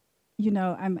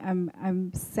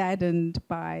saddened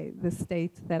by the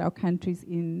state that our country's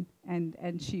in,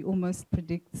 and she almost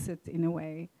predicts it in a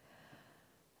way.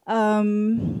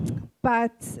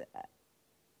 But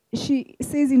she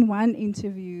says in one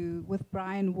interview with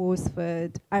Brian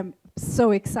Worsford, I'm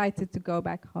so excited to go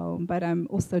back home, but I'm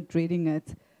also dreading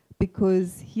it,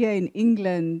 because here in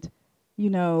England,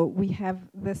 we have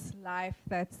this life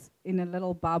that's in a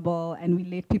little bubble, and we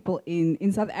let people in.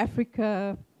 In South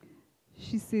Africa,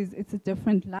 she says it's a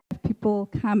different life. People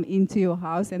come into your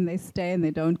house and they stay and they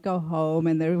don't go home,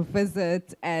 and they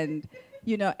visit, and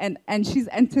you know, and she's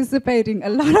anticipating a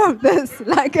lot of this.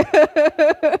 Like,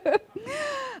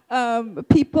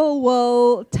 people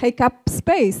will take up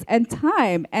space and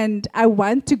time, and I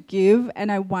want to give,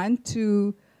 and I want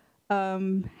to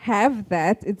have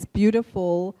that. It's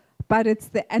beautiful, but it's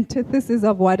the antithesis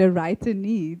of what a writer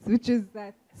needs, which is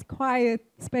that quiet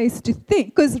space to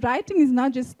think. Because writing is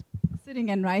not just sitting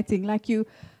and writing. Like you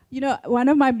know, one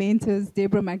of my mentors,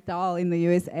 Deborah McDowell in the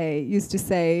USA, used to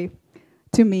say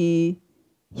to me,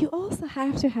 you also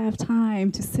have to have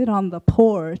time to sit on the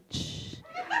porch.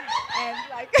 And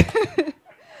like,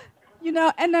 you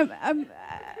know, and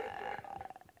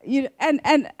you know,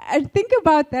 and I think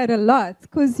about that a lot,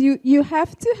 because you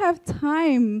have to have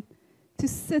time to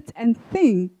sit and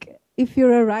think. If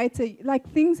you're a writer, like,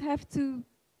 things have to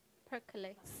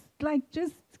Percolate. like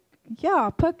just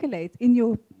percolate in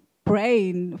your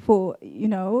brain. For, you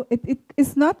know,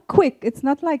 it's not quick. It's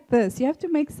not like this. You have to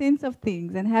make sense of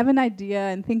things and have an idea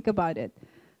and think about it.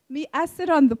 Me, I sit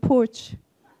on the porch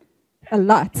a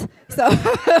lot. So,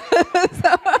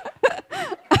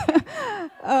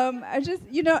 I just,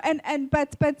 you know,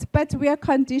 but we are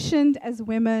conditioned as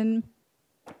women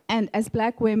and as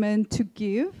Black women to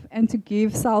give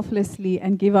selflessly,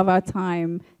 and give of our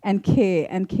time and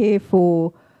care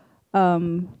for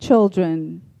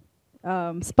children,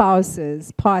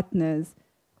 spouses, partners.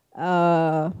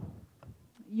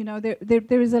 You know,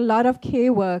 there is a lot of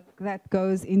care work that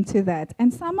goes into that.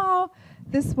 And somehow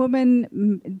this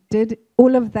woman did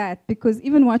all of that, because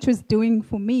even what she was doing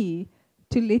for me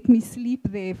to let me sleep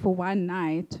there for one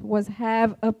night was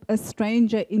have a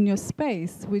stranger in your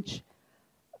space, which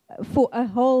for a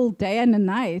whole day and a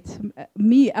night,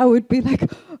 I would be like,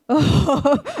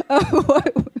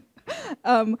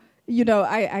 you know,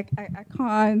 I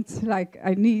can't, like,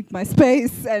 I need my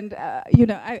space, and you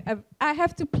know, I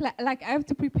have to I have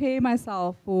to prepare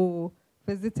myself for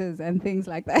visitors and things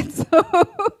like that. So,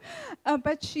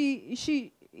 but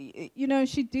she, you know,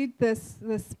 she did this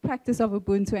practice of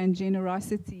Ubuntu and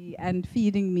generosity and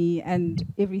feeding me and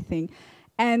everything,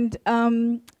 and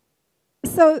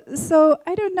so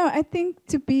I don't know. I think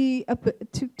to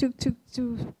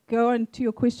go on to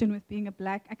your question with being a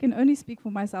Black, I can only speak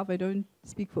for myself. I don't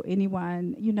speak for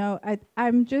anyone. You know,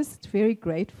 I'm just very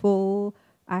grateful.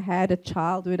 I had a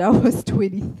child when I was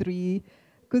 23,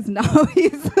 because now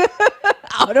he's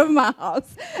out of my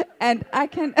house, and I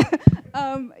can,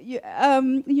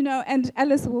 you know. And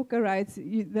Alice Walker writes,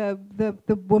 the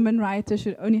woman writer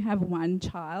should only have one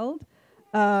child,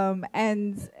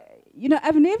 and. You know,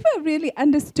 I've never really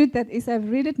understood that. I've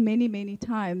read it many, many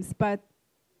times, but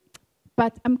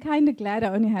I'm kind of glad I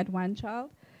only had one child.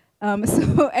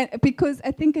 Because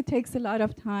I think it takes a lot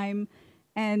of time,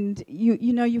 and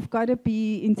you know, you've got to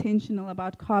be intentional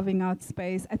about carving out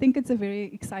space. I think it's a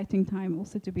very exciting time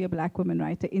also to be a Black woman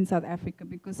writer in South Africa,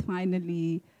 because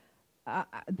finally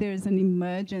there's an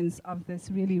emergence of this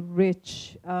really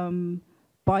rich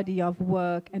body of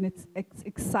work, and it's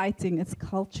exciting. It's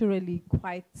culturally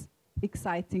quite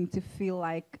exciting to feel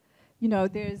like, you know,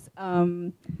 there's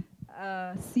CA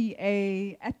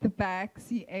at the back,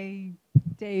 CA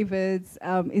Davids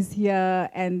is here,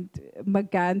 and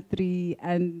Magantri,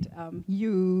 and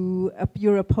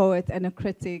you're a poet and a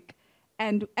critic,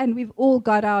 and we've all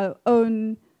got our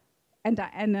own, and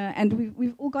Diana, and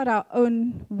we've all got our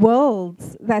own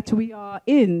worlds that we are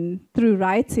in through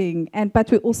writing,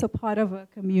 but we're also part of a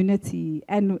community,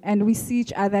 and we see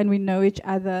each other and we know each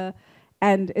other.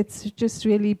 And it's just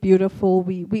really beautiful.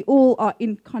 We all are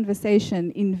in conversation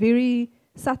in very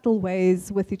subtle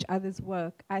ways with each other's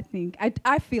work, I think.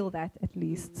 I feel that, at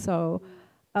least. So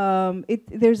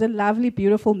there's a lovely,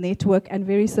 beautiful network, and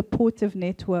very supportive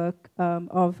network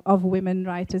of women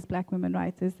writers, Black women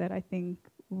writers, that I think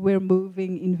we're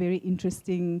moving in very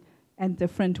interesting and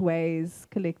different ways,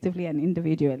 collectively and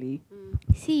individually.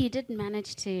 See, you did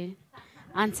manage to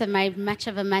answer my much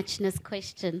of a muchness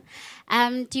question.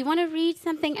 Do you want to read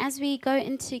something as we go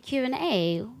into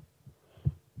Q&A?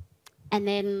 And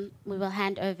then we will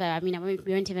hand over. I mean, we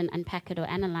won't even unpack it or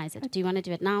analyze it. Do you want to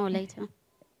do it now or later?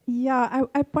 Yeah,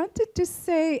 I wanted to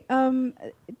say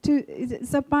is it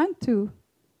Zabantu.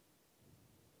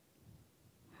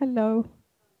 Hello.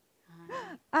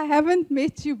 I haven't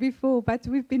met you before, but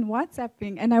we've been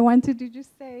WhatsApping, and I wanted to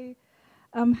just say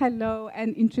hello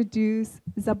and introduce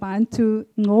Lauretta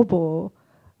Ngcobo,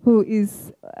 who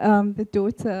is the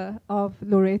daughter of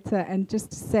Lauretta, and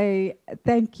just say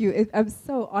thank you. I'm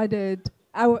so honored.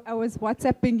 I was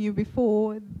WhatsApping you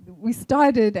before we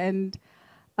started, and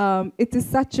it is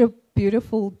such a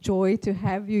beautiful joy to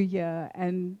have you here,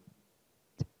 and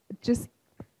just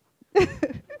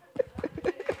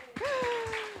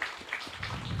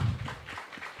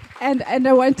And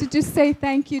I want to just say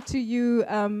thank you to you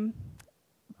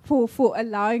for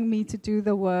allowing me to do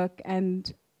the work.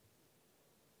 And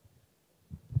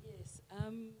Yes,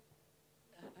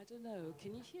 I don't know,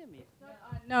 can you hear me?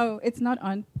 no, it's not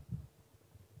on.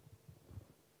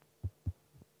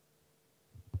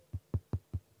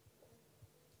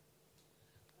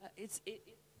 It's not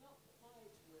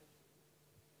quite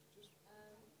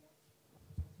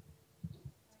working.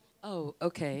 Oh,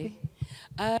 okay.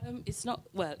 It's not,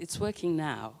 well, it's working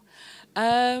now.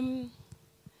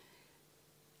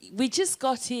 We just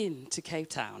got into Cape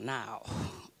Town now,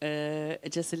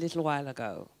 just a little while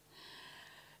ago.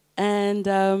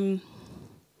 And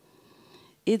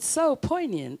it's so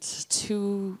poignant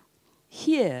to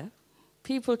hear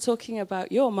people talking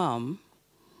about your mom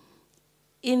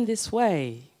in this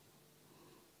way,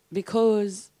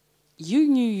 because you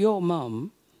knew your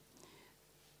mom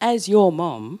as your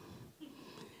mom.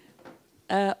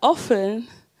 Often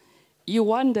you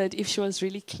wondered if she was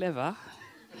really clever.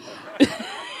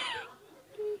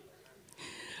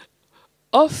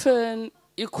 Often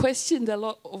you questioned a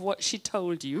lot of what she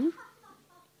told you.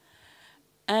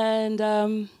 And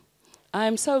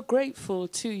I'm so grateful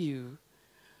to you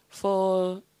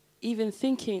for even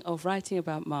thinking of writing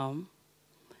about Mom,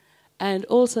 and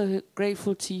also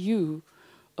grateful to you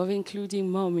of including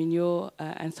Mom in your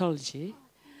anthology.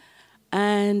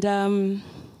 And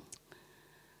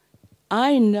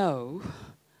I know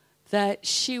that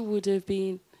she would have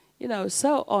been, you know,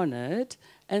 so honored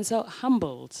and so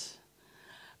humbled.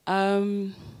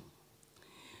 But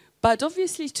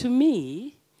obviously to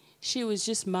me, she was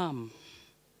just Mum.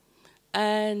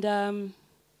 And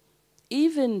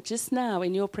even just now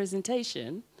in your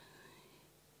presentation,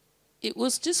 it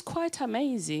was just quite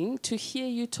amazing to hear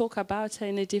you talk about her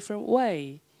in a different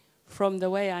way from the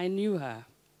way I knew her.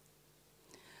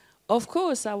 Of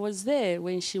course, I was there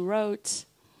when she wrote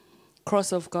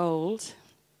Cross of Gold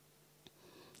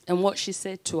and what she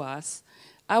said to us.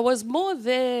 I was more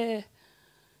there.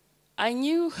 I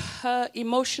knew her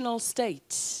emotional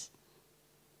state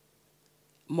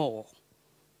more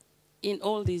in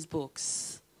all these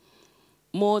books,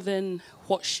 more than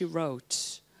what she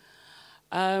wrote.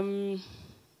 I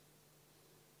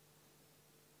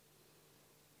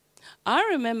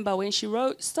remember when she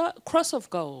wrote Cross of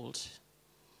Gold,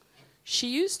 she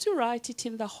used to write it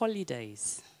in the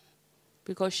holidays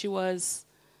because she was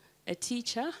a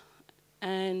teacher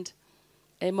and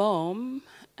a mom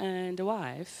and a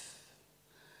wife.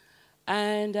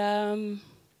 And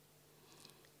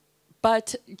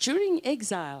but during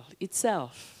exile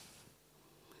itself,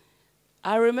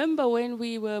 I remember when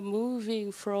we were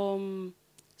moving from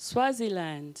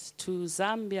Swaziland to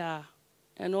Zambia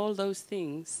and all those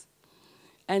things,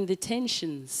 and the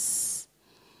tensions,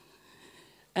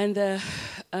 and the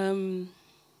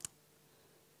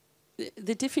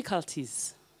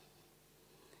difficulties.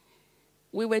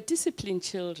 We were disciplined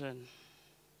children.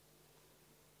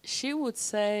 She would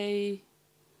say,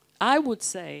 I would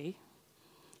say,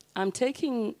 I'm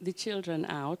taking the children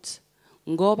out,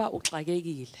 ngoba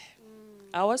uxakekile.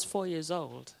 I was 4 years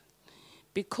old.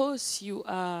 Because you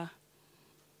are,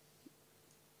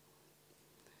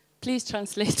 please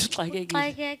translate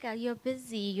uxakekile. You're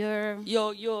busy. You're.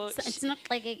 It's not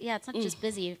like it's not just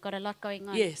busy. You've got a lot going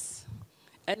on. Yes,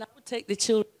 and I would take the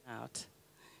children out,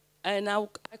 and I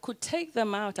could take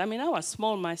them out. I mean, I was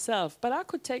small myself, but I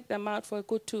could take them out for a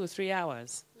good 2 or 3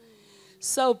 hours.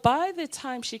 So by the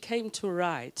time she came to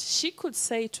write, she could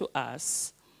say to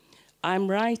us,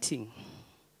 I'm writing.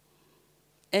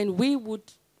 And we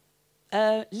would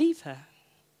leave her.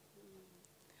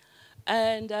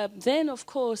 And then, of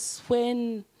course,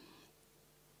 when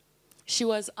she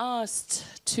was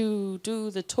asked to do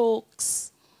the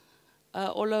talks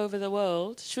all over the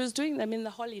world, she was doing them in the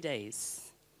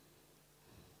holidays.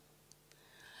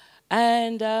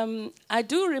 And I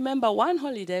do remember one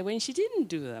holiday when she didn't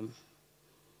do them.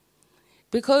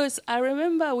 Because I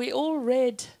remember we all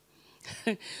read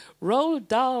Roald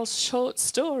Dahl's short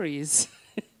stories.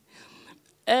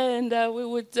 And we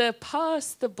would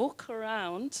pass the book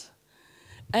around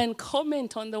and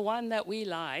comment on the one that we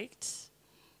liked,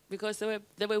 because they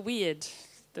were weird.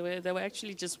 They were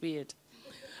actually just weird.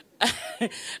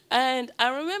 And I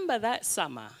remember that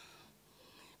summer.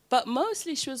 But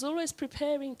mostly she was always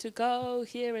preparing to go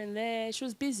here and there. She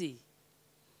was busy.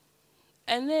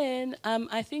 And then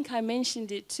I think I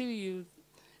mentioned it to you,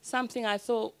 something I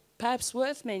thought perhaps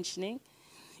worth mentioning.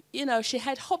 You know, she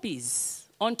had hobbies.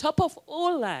 On top of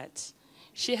all that,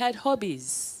 she had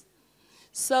hobbies.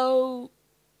 So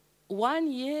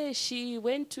one year she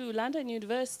went to London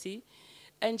University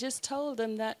and just told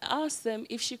them that, asked them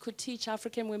if she could teach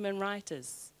African women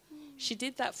writers. she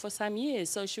did that for some years.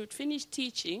 So she would finish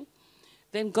teaching,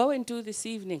 then go and do this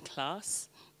evening class,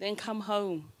 then come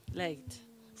home late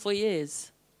for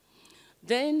years.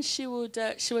 Then she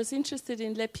was interested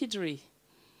in lapidary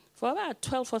for about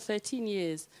 12 or 13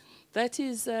 years. That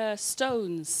is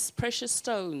stones, precious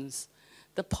stones,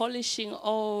 the polishing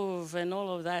of and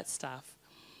all of that stuff.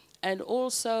 And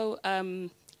also,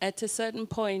 at a certain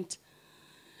point,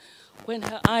 when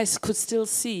her eyes could still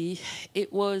see,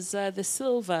 it was the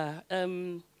silver.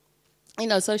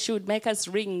 So she would make us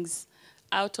rings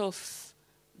out of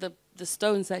the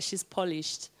stones that she's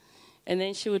polished. And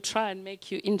then she would try and make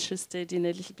you interested in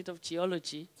a little bit of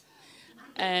geology.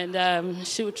 And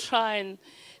she would try and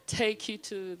take you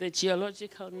to the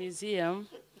Geological Museum,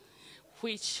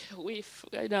 which we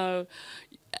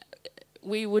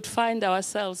would find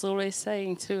ourselves always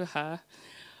saying to her,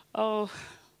 "Oh,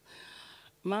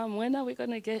 Mom, when are we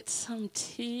going to get some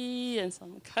tea and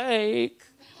some cake?"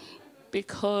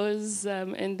 Because,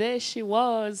 and there she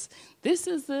was, this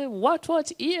is the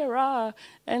what era,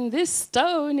 and this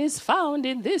stone is found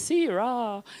in this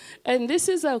era, and this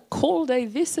is a cold day,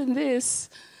 this and this.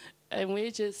 And we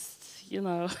just,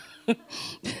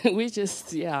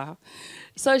 yeah.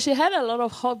 So she had a lot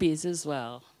of hobbies as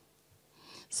well.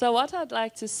 So what I'd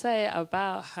like to say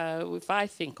about her, if I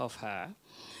think of her,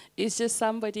 is just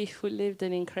somebody who lived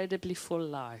an incredibly full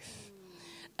life.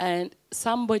 And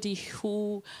somebody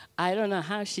who, I don't know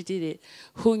how she did it,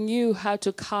 who knew how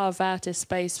to carve out a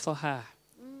space for her.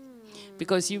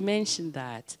 Because you mentioned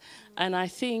that. And I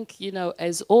think,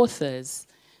 as authors,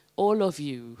 all of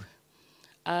you,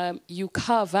 you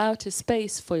carve out a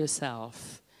space for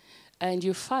yourself. And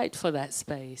you fight for that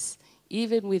space,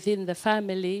 even within the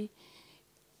family.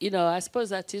 I suppose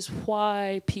that is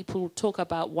why people talk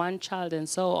about one child and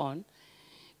so on,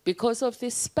 because of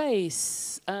this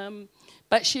space.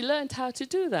 But she learned how to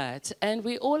do that, and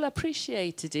we all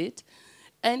appreciated it.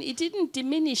 And it didn't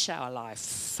diminish our life,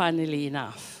 funnily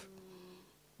enough,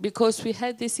 because we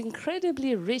had this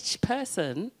incredibly rich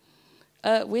person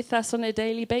with us on a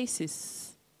daily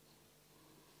basis.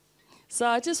 So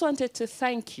I just wanted to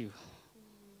thank you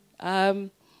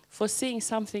for seeing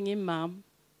something in Mum.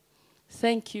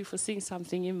 Thank you for seeing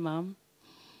something in Mum.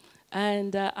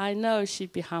 And I know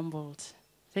she'd be humbled.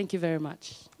 Thank you very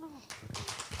much. Oh.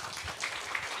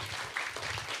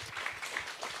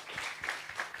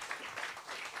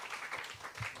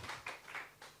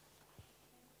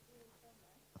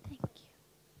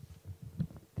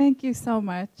 Thank you so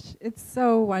much. It's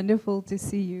so wonderful to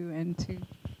see you and to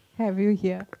have you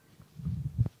here.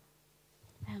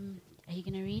 Are you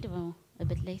going to read or a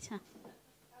bit later?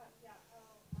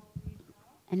 I'll read now.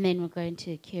 And then we'll go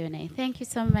into a Q&A. Thank you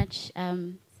so much,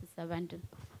 Sister Bandu.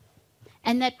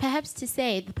 And that perhaps to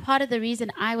say, the part of the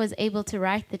reason I was able to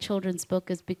write the children's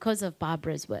book is because of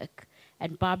Barbara's work.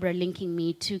 And Barbara linking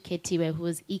me to Ketiwe, who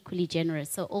was equally generous.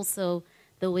 So also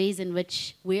the ways in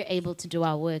which we're able to do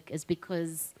our work is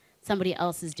because somebody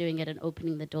else is doing it and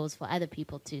opening the doors for other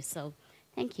people too. So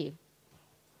thank you.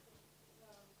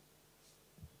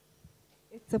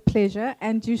 It's a pleasure.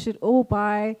 And you should all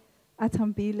buy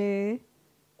Atambile's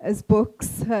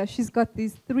books. She's got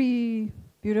these 3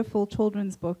 beautiful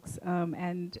children's books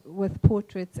and with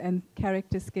portraits and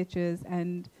character sketches.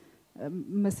 And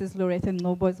Mrs. Lauretta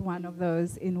Ngcobo is one of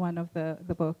those in one of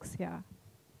the books, yeah.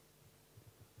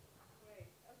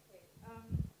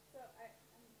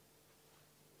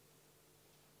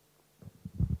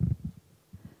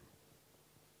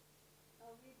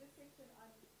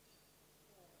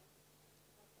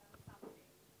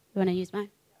 You want to use mine?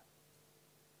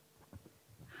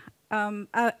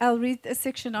 I'll read a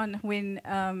section on when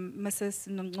Mrs.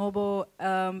 Ngcobo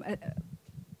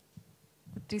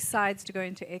decides to go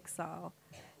into exile.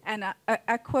 And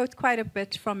I quote quite a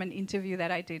bit from an interview that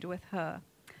I did with her.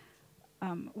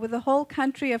 With the whole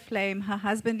country aflame, her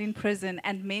husband in prison,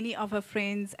 and many of her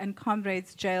friends and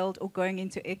comrades jailed or going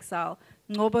into exile,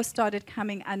 Ngcobo started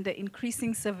coming under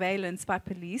increasing surveillance by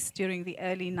police during the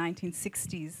early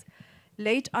 1960s.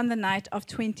 Late on the night of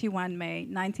 21 May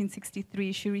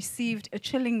 1963, she received a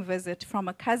chilling visit from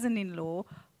a cousin-in-law,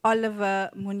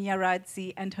 Oliver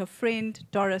Munyaradzi, and her friend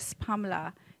Doris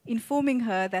Pamela, informing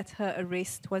her that her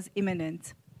arrest was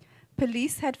imminent.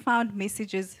 Police had found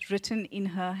messages written in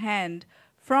her hand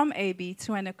from AB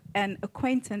to an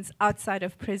acquaintance outside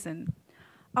of prison.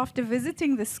 After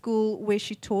visiting the school where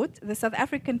she taught, the South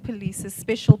African Police's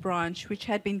special branch, which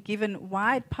had been given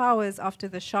wide powers after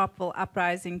the Sharpeville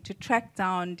uprising to track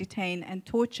down, detain, and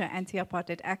torture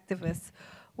anti-apartheid activists,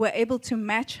 were able to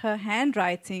match her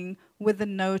handwriting with the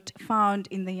note found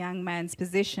in the young man's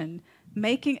possession,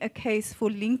 making a case for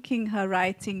linking her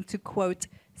writing to, quote,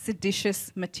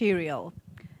 seditious material.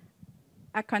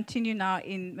 I continue now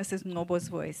in Mrs. Ngcobo's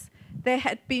voice. They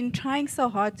had been trying so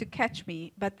hard to catch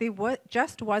me, but there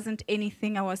just wasn't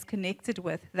anything I was connected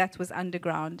with that was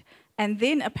underground. And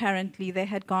then apparently they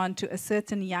had gone to a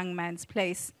certain young man's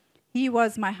place. He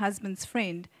was my husband's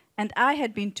friend, and I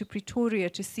had been to Pretoria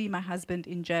to see my husband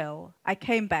in jail. I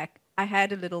came back. I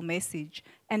had a little message,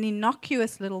 an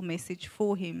innocuous little message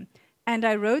for him. And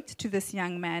I wrote to this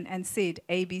young man and said,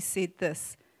 AB said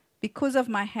this. Because of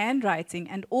my handwriting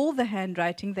and all the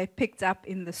handwriting they picked up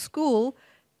in the school,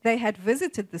 they had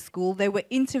visited the school, they were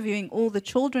interviewing all the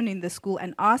children in the school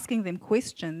and asking them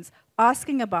questions,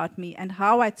 asking about me and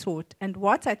how I taught and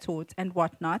what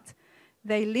not.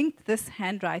 They linked this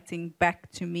handwriting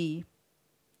back to me.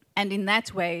 And in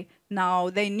that way,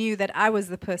 now they knew that I was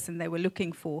the person they were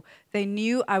looking for. They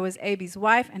knew I was Abi's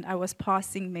wife and I was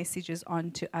passing messages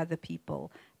on to other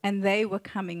people. And they were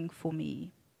coming for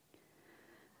me.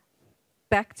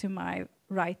 Back to my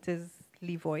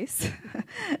writerly voice.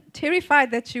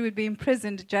 Terrified that she would be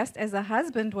imprisoned just as her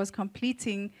husband was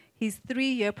completing his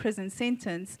 3-year prison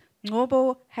sentence,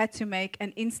 Ngcobo had to make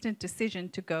an instant decision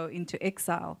to go into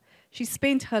exile. She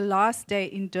spent her last day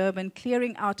in Durban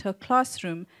clearing out her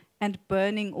classroom and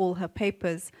burning all her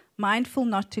papers, mindful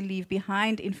not to leave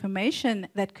behind information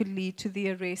that could lead to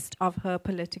the arrest of her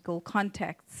political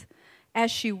contacts.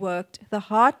 As she worked, the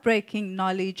heartbreaking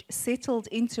knowledge settled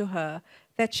into her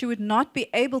that she would not be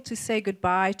able to say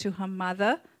goodbye to her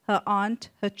mother, her aunt,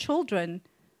 her children,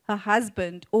 her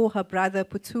husband, or her brother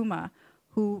Putuma,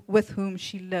 with whom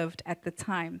she lived at the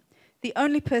time. The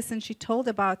only person she told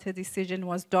about her decision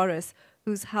was Doris,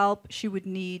 whose help she would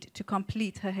need to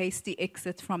complete her hasty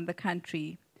exit from the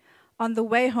country. On the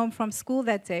way home from school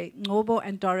that day, Ngcobo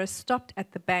and Doris stopped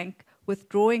at the bank,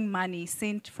 withdrawing money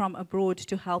sent from abroad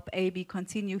to help AB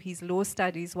continue his law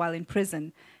studies while in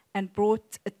prison, and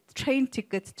brought a train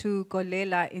ticket to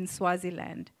Golela in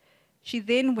Swaziland. She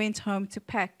then went home to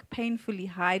pack, painfully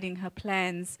hiding her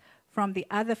plans from the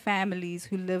other families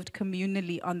who lived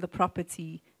communally on the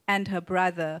property, and her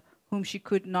brother, whom she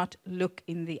could not look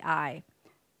in the eye.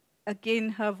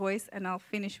 Again, her voice, and I'll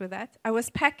finish with that. I was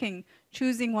packing,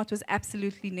 choosing what was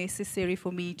absolutely necessary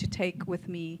for me to take with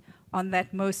me on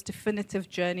that most definitive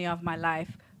journey of my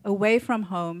life, away from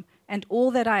home and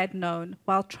all that I had known,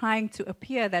 while trying to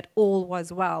appear that all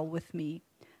was well with me.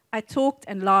 I talked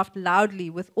and laughed loudly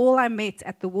with all I met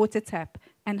at the water tap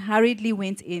and hurriedly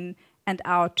went in and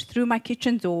out through my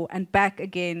kitchen door and back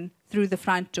again through the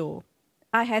front door.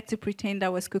 I had to pretend I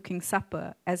was cooking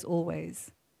supper, as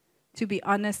always. To be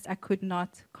honest, I could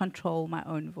not control my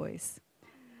own voice.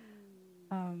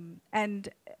 And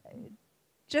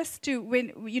just to,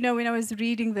 when I was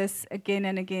reading this again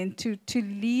and again, to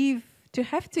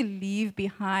have to leave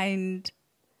behind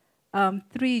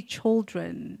 3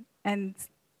 children, and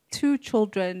 2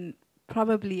 children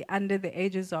probably under the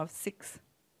ages of 6,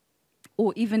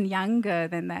 or even younger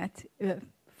than that,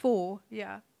 4,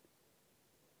 yeah.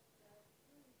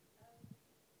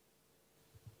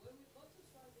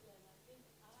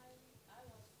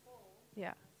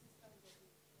 Yeah.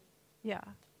 Yeah.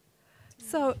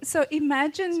 So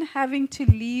imagine having to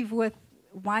leave with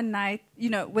one night,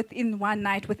 within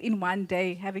one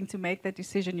day, having to make that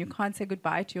decision. You can't say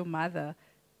goodbye to your mother,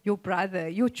 your brother,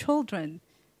 your children,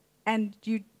 and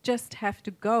you just have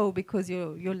to go because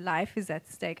your life is at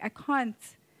stake. I can't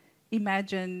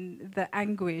imagine the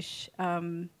anguish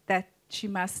that she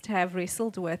must have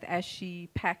wrestled with as she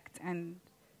packed and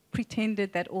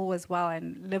pretended that all was well,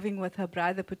 and living with her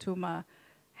brother Putuma,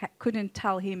 couldn't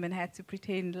tell him and had to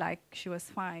pretend like she was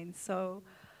fine. So,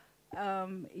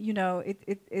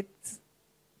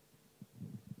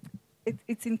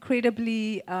 it's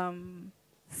incredibly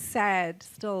sad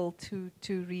still to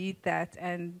read that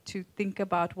and to think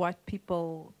about what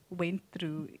people went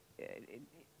through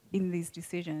in these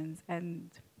decisions. And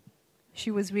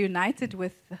she was reunited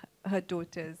with her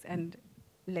daughters and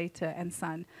later and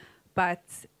son, but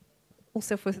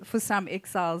also for some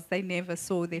exiles, they never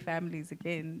saw their families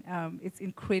again. It's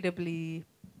incredibly,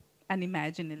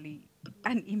 unimaginably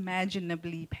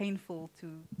painful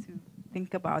to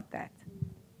think about that.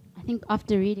 I think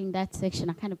after reading that section,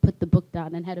 I kind of put the book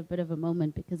down and had a bit of a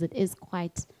moment, because it is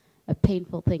quite a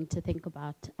painful thing to think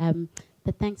about.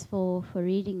 But thanks for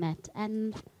reading that.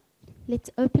 And let's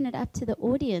open it up to the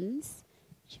audience.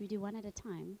 Should we do one at a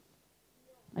time?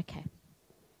 Okay.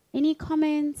 Any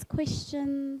comments,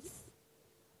 questions?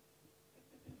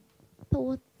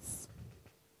 Thoughts?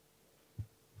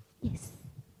 Yes,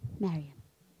 Mariam.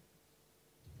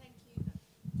 Thank you.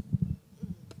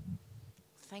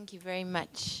 Thank you very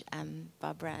much,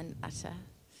 Barbara and Atta,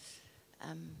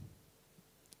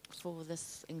 for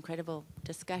this incredible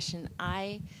discussion.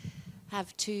 I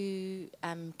have two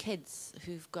kids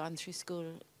who've gone through school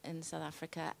in South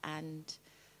Africa, and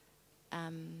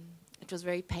it was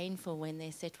very painful when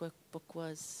their set work book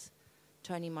was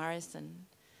Toni Morrison.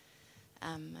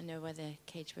 I know where the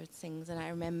cage bird sings, and I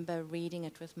remember reading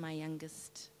it with my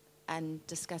youngest and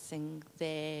discussing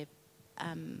their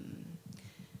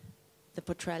the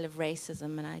portrayal of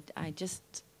racism, and I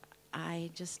just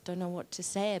don't know what to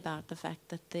say about the fact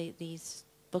that these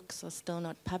books are still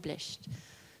not published.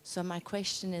 So my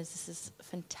question is, this is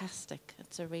fantastic.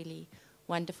 It's a really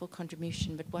wonderful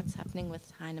contribution, but what's happening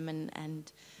with Heinemann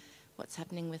and what's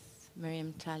happening with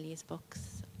Miriam Tlali's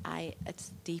books?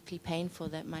 It's deeply painful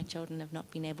that my children have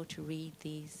not been able to read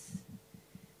these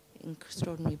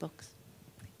extraordinary books.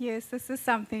 Yes, this is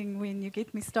something when you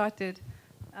get me started.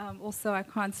 Also, I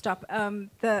can't stop. And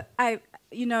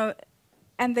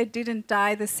They Didn't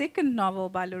Die, the second novel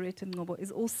by Lauretta Ngcobo,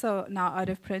 is also now out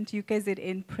of print.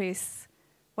 UKZN Press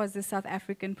was the South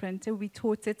African printer. We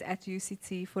taught it at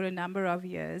UCT for a number of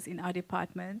years in our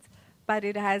department, but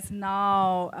it has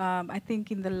now, I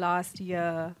think in the last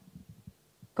year,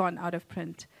 gone out of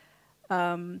print.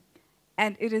 And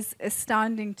it is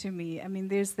astounding to me. I mean,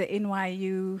 there's the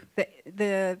NYU,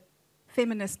 the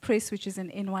Feminist Press, which is an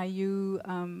NYU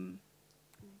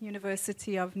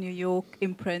University of New York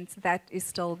imprint, that is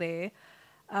still there.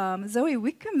 Zoe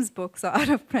Wickham's books are out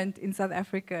of print in South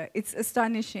Africa. It's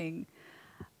astonishing.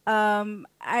 With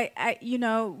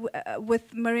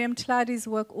Miriam Tlali's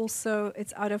work also,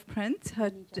 it's out of print.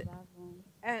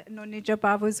 Nonija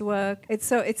Babu's work.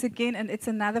 It's again, and it's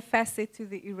another facet to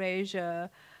the erasure.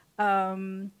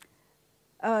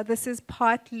 This is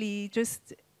partly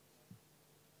just,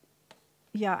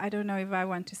 yeah, I don't know if I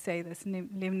want to say this,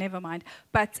 never mind.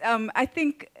 But I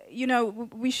think,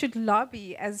 we should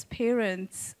lobby as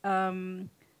parents, and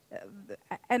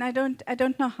I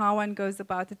don't know how one goes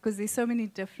about it, because there's so many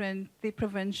different, the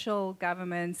provincial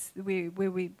governments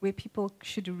where people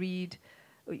should read.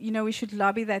 We should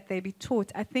lobby that they be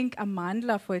taught. I think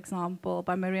Amandla, for example,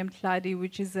 by Miriam Tlali,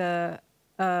 which is a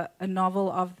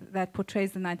novel that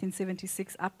portrays the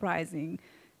 1976 uprising,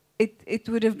 it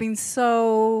would have been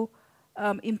so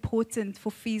important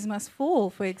for Fees Must Fall,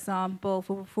 for example,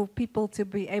 for people to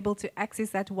be able to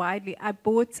access that widely. I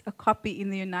bought a copy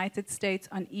in the United States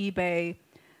on eBay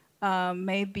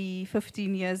maybe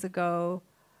 15 years ago.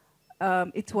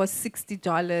 It was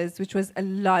 $60, which was a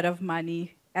lot of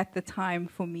money at the time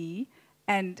for me.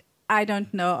 And I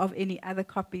don't know of any other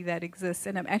copy that exists.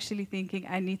 And I'm actually thinking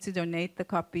I need to donate the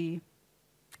copy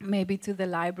maybe to the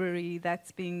library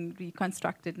that's being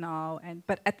reconstructed now.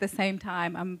 But at the same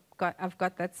time, I've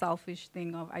got that selfish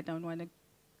thing of I don't want to,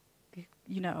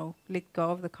 let go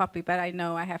of the copy, but I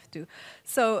know I have to.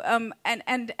 So,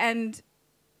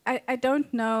 I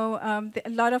don't know. A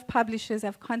lot of publishers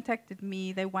have contacted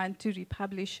me. They want to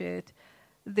republish it.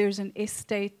 There's an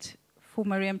estate for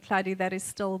Miriam Tlali that is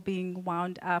still being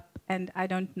wound up, and I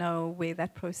don't know where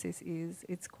that process is.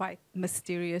 It's quite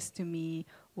mysterious to me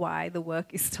why the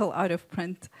work is still out of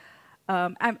print.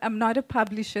 I'm not a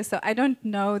publisher, so I don't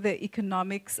know the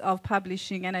economics of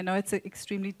publishing, and I know it's an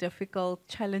extremely difficult,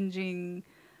 challenging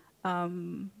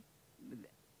kind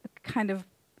of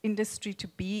industry to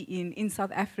be in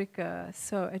South Africa.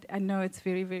 So I know it's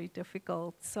very, very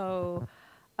difficult. So,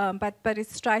 but it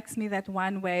strikes me that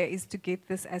one way is to get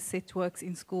this as set works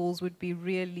in schools would be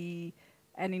really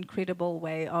an incredible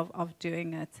way of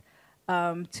doing it,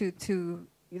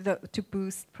 to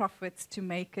boost profits, to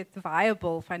make it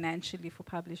viable financially for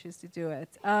publishers to do it.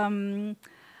 I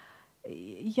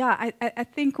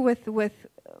think with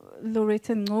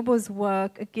Lauretta Ngcobo's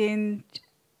work, again,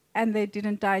 and They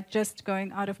Didn't Die just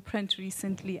going out of print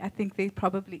recently, I think there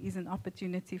probably is an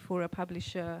opportunity for a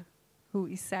publisher who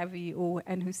is savvy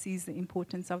and who sees the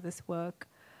importance of this work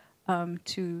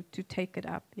to take it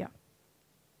up. Yeah.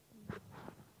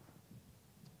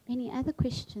 Any other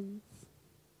questions?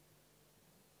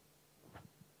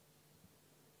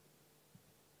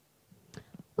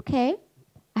 Okay.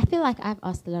 I feel like I've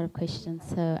asked a lot of questions,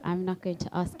 so I'm not going to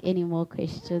ask any more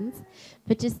questions.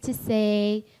 But just to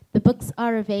say, the books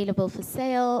are available for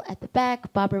sale at the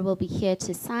back. Barbara will be here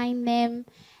to sign them.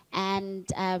 And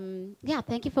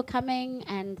thank you for coming,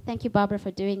 and thank you, Barbara,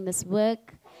 for doing this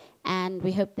work. And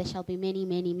we hope there shall be many,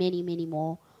 many, many, many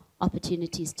more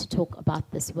opportunities to talk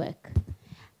about this work.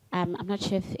 I'm not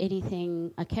sure if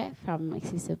anything, from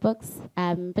Exclusive Books.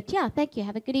 But yeah, thank you.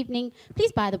 Have a good evening.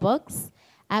 Please buy the books.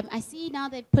 I see now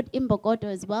they've put Imbokodo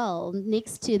as well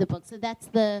next to the book. So that's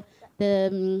the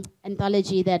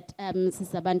anthology that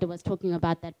Mrs. Sabantu was talking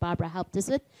about that Barbara helped us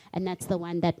with, and that's the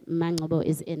one that Ngcobo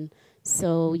is in.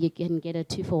 So you can get a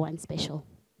 2-for-1 special.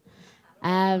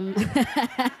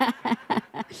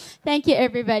 Thank you,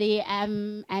 everybody.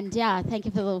 And yeah, thank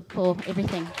you for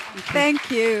everything. Thank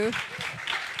you.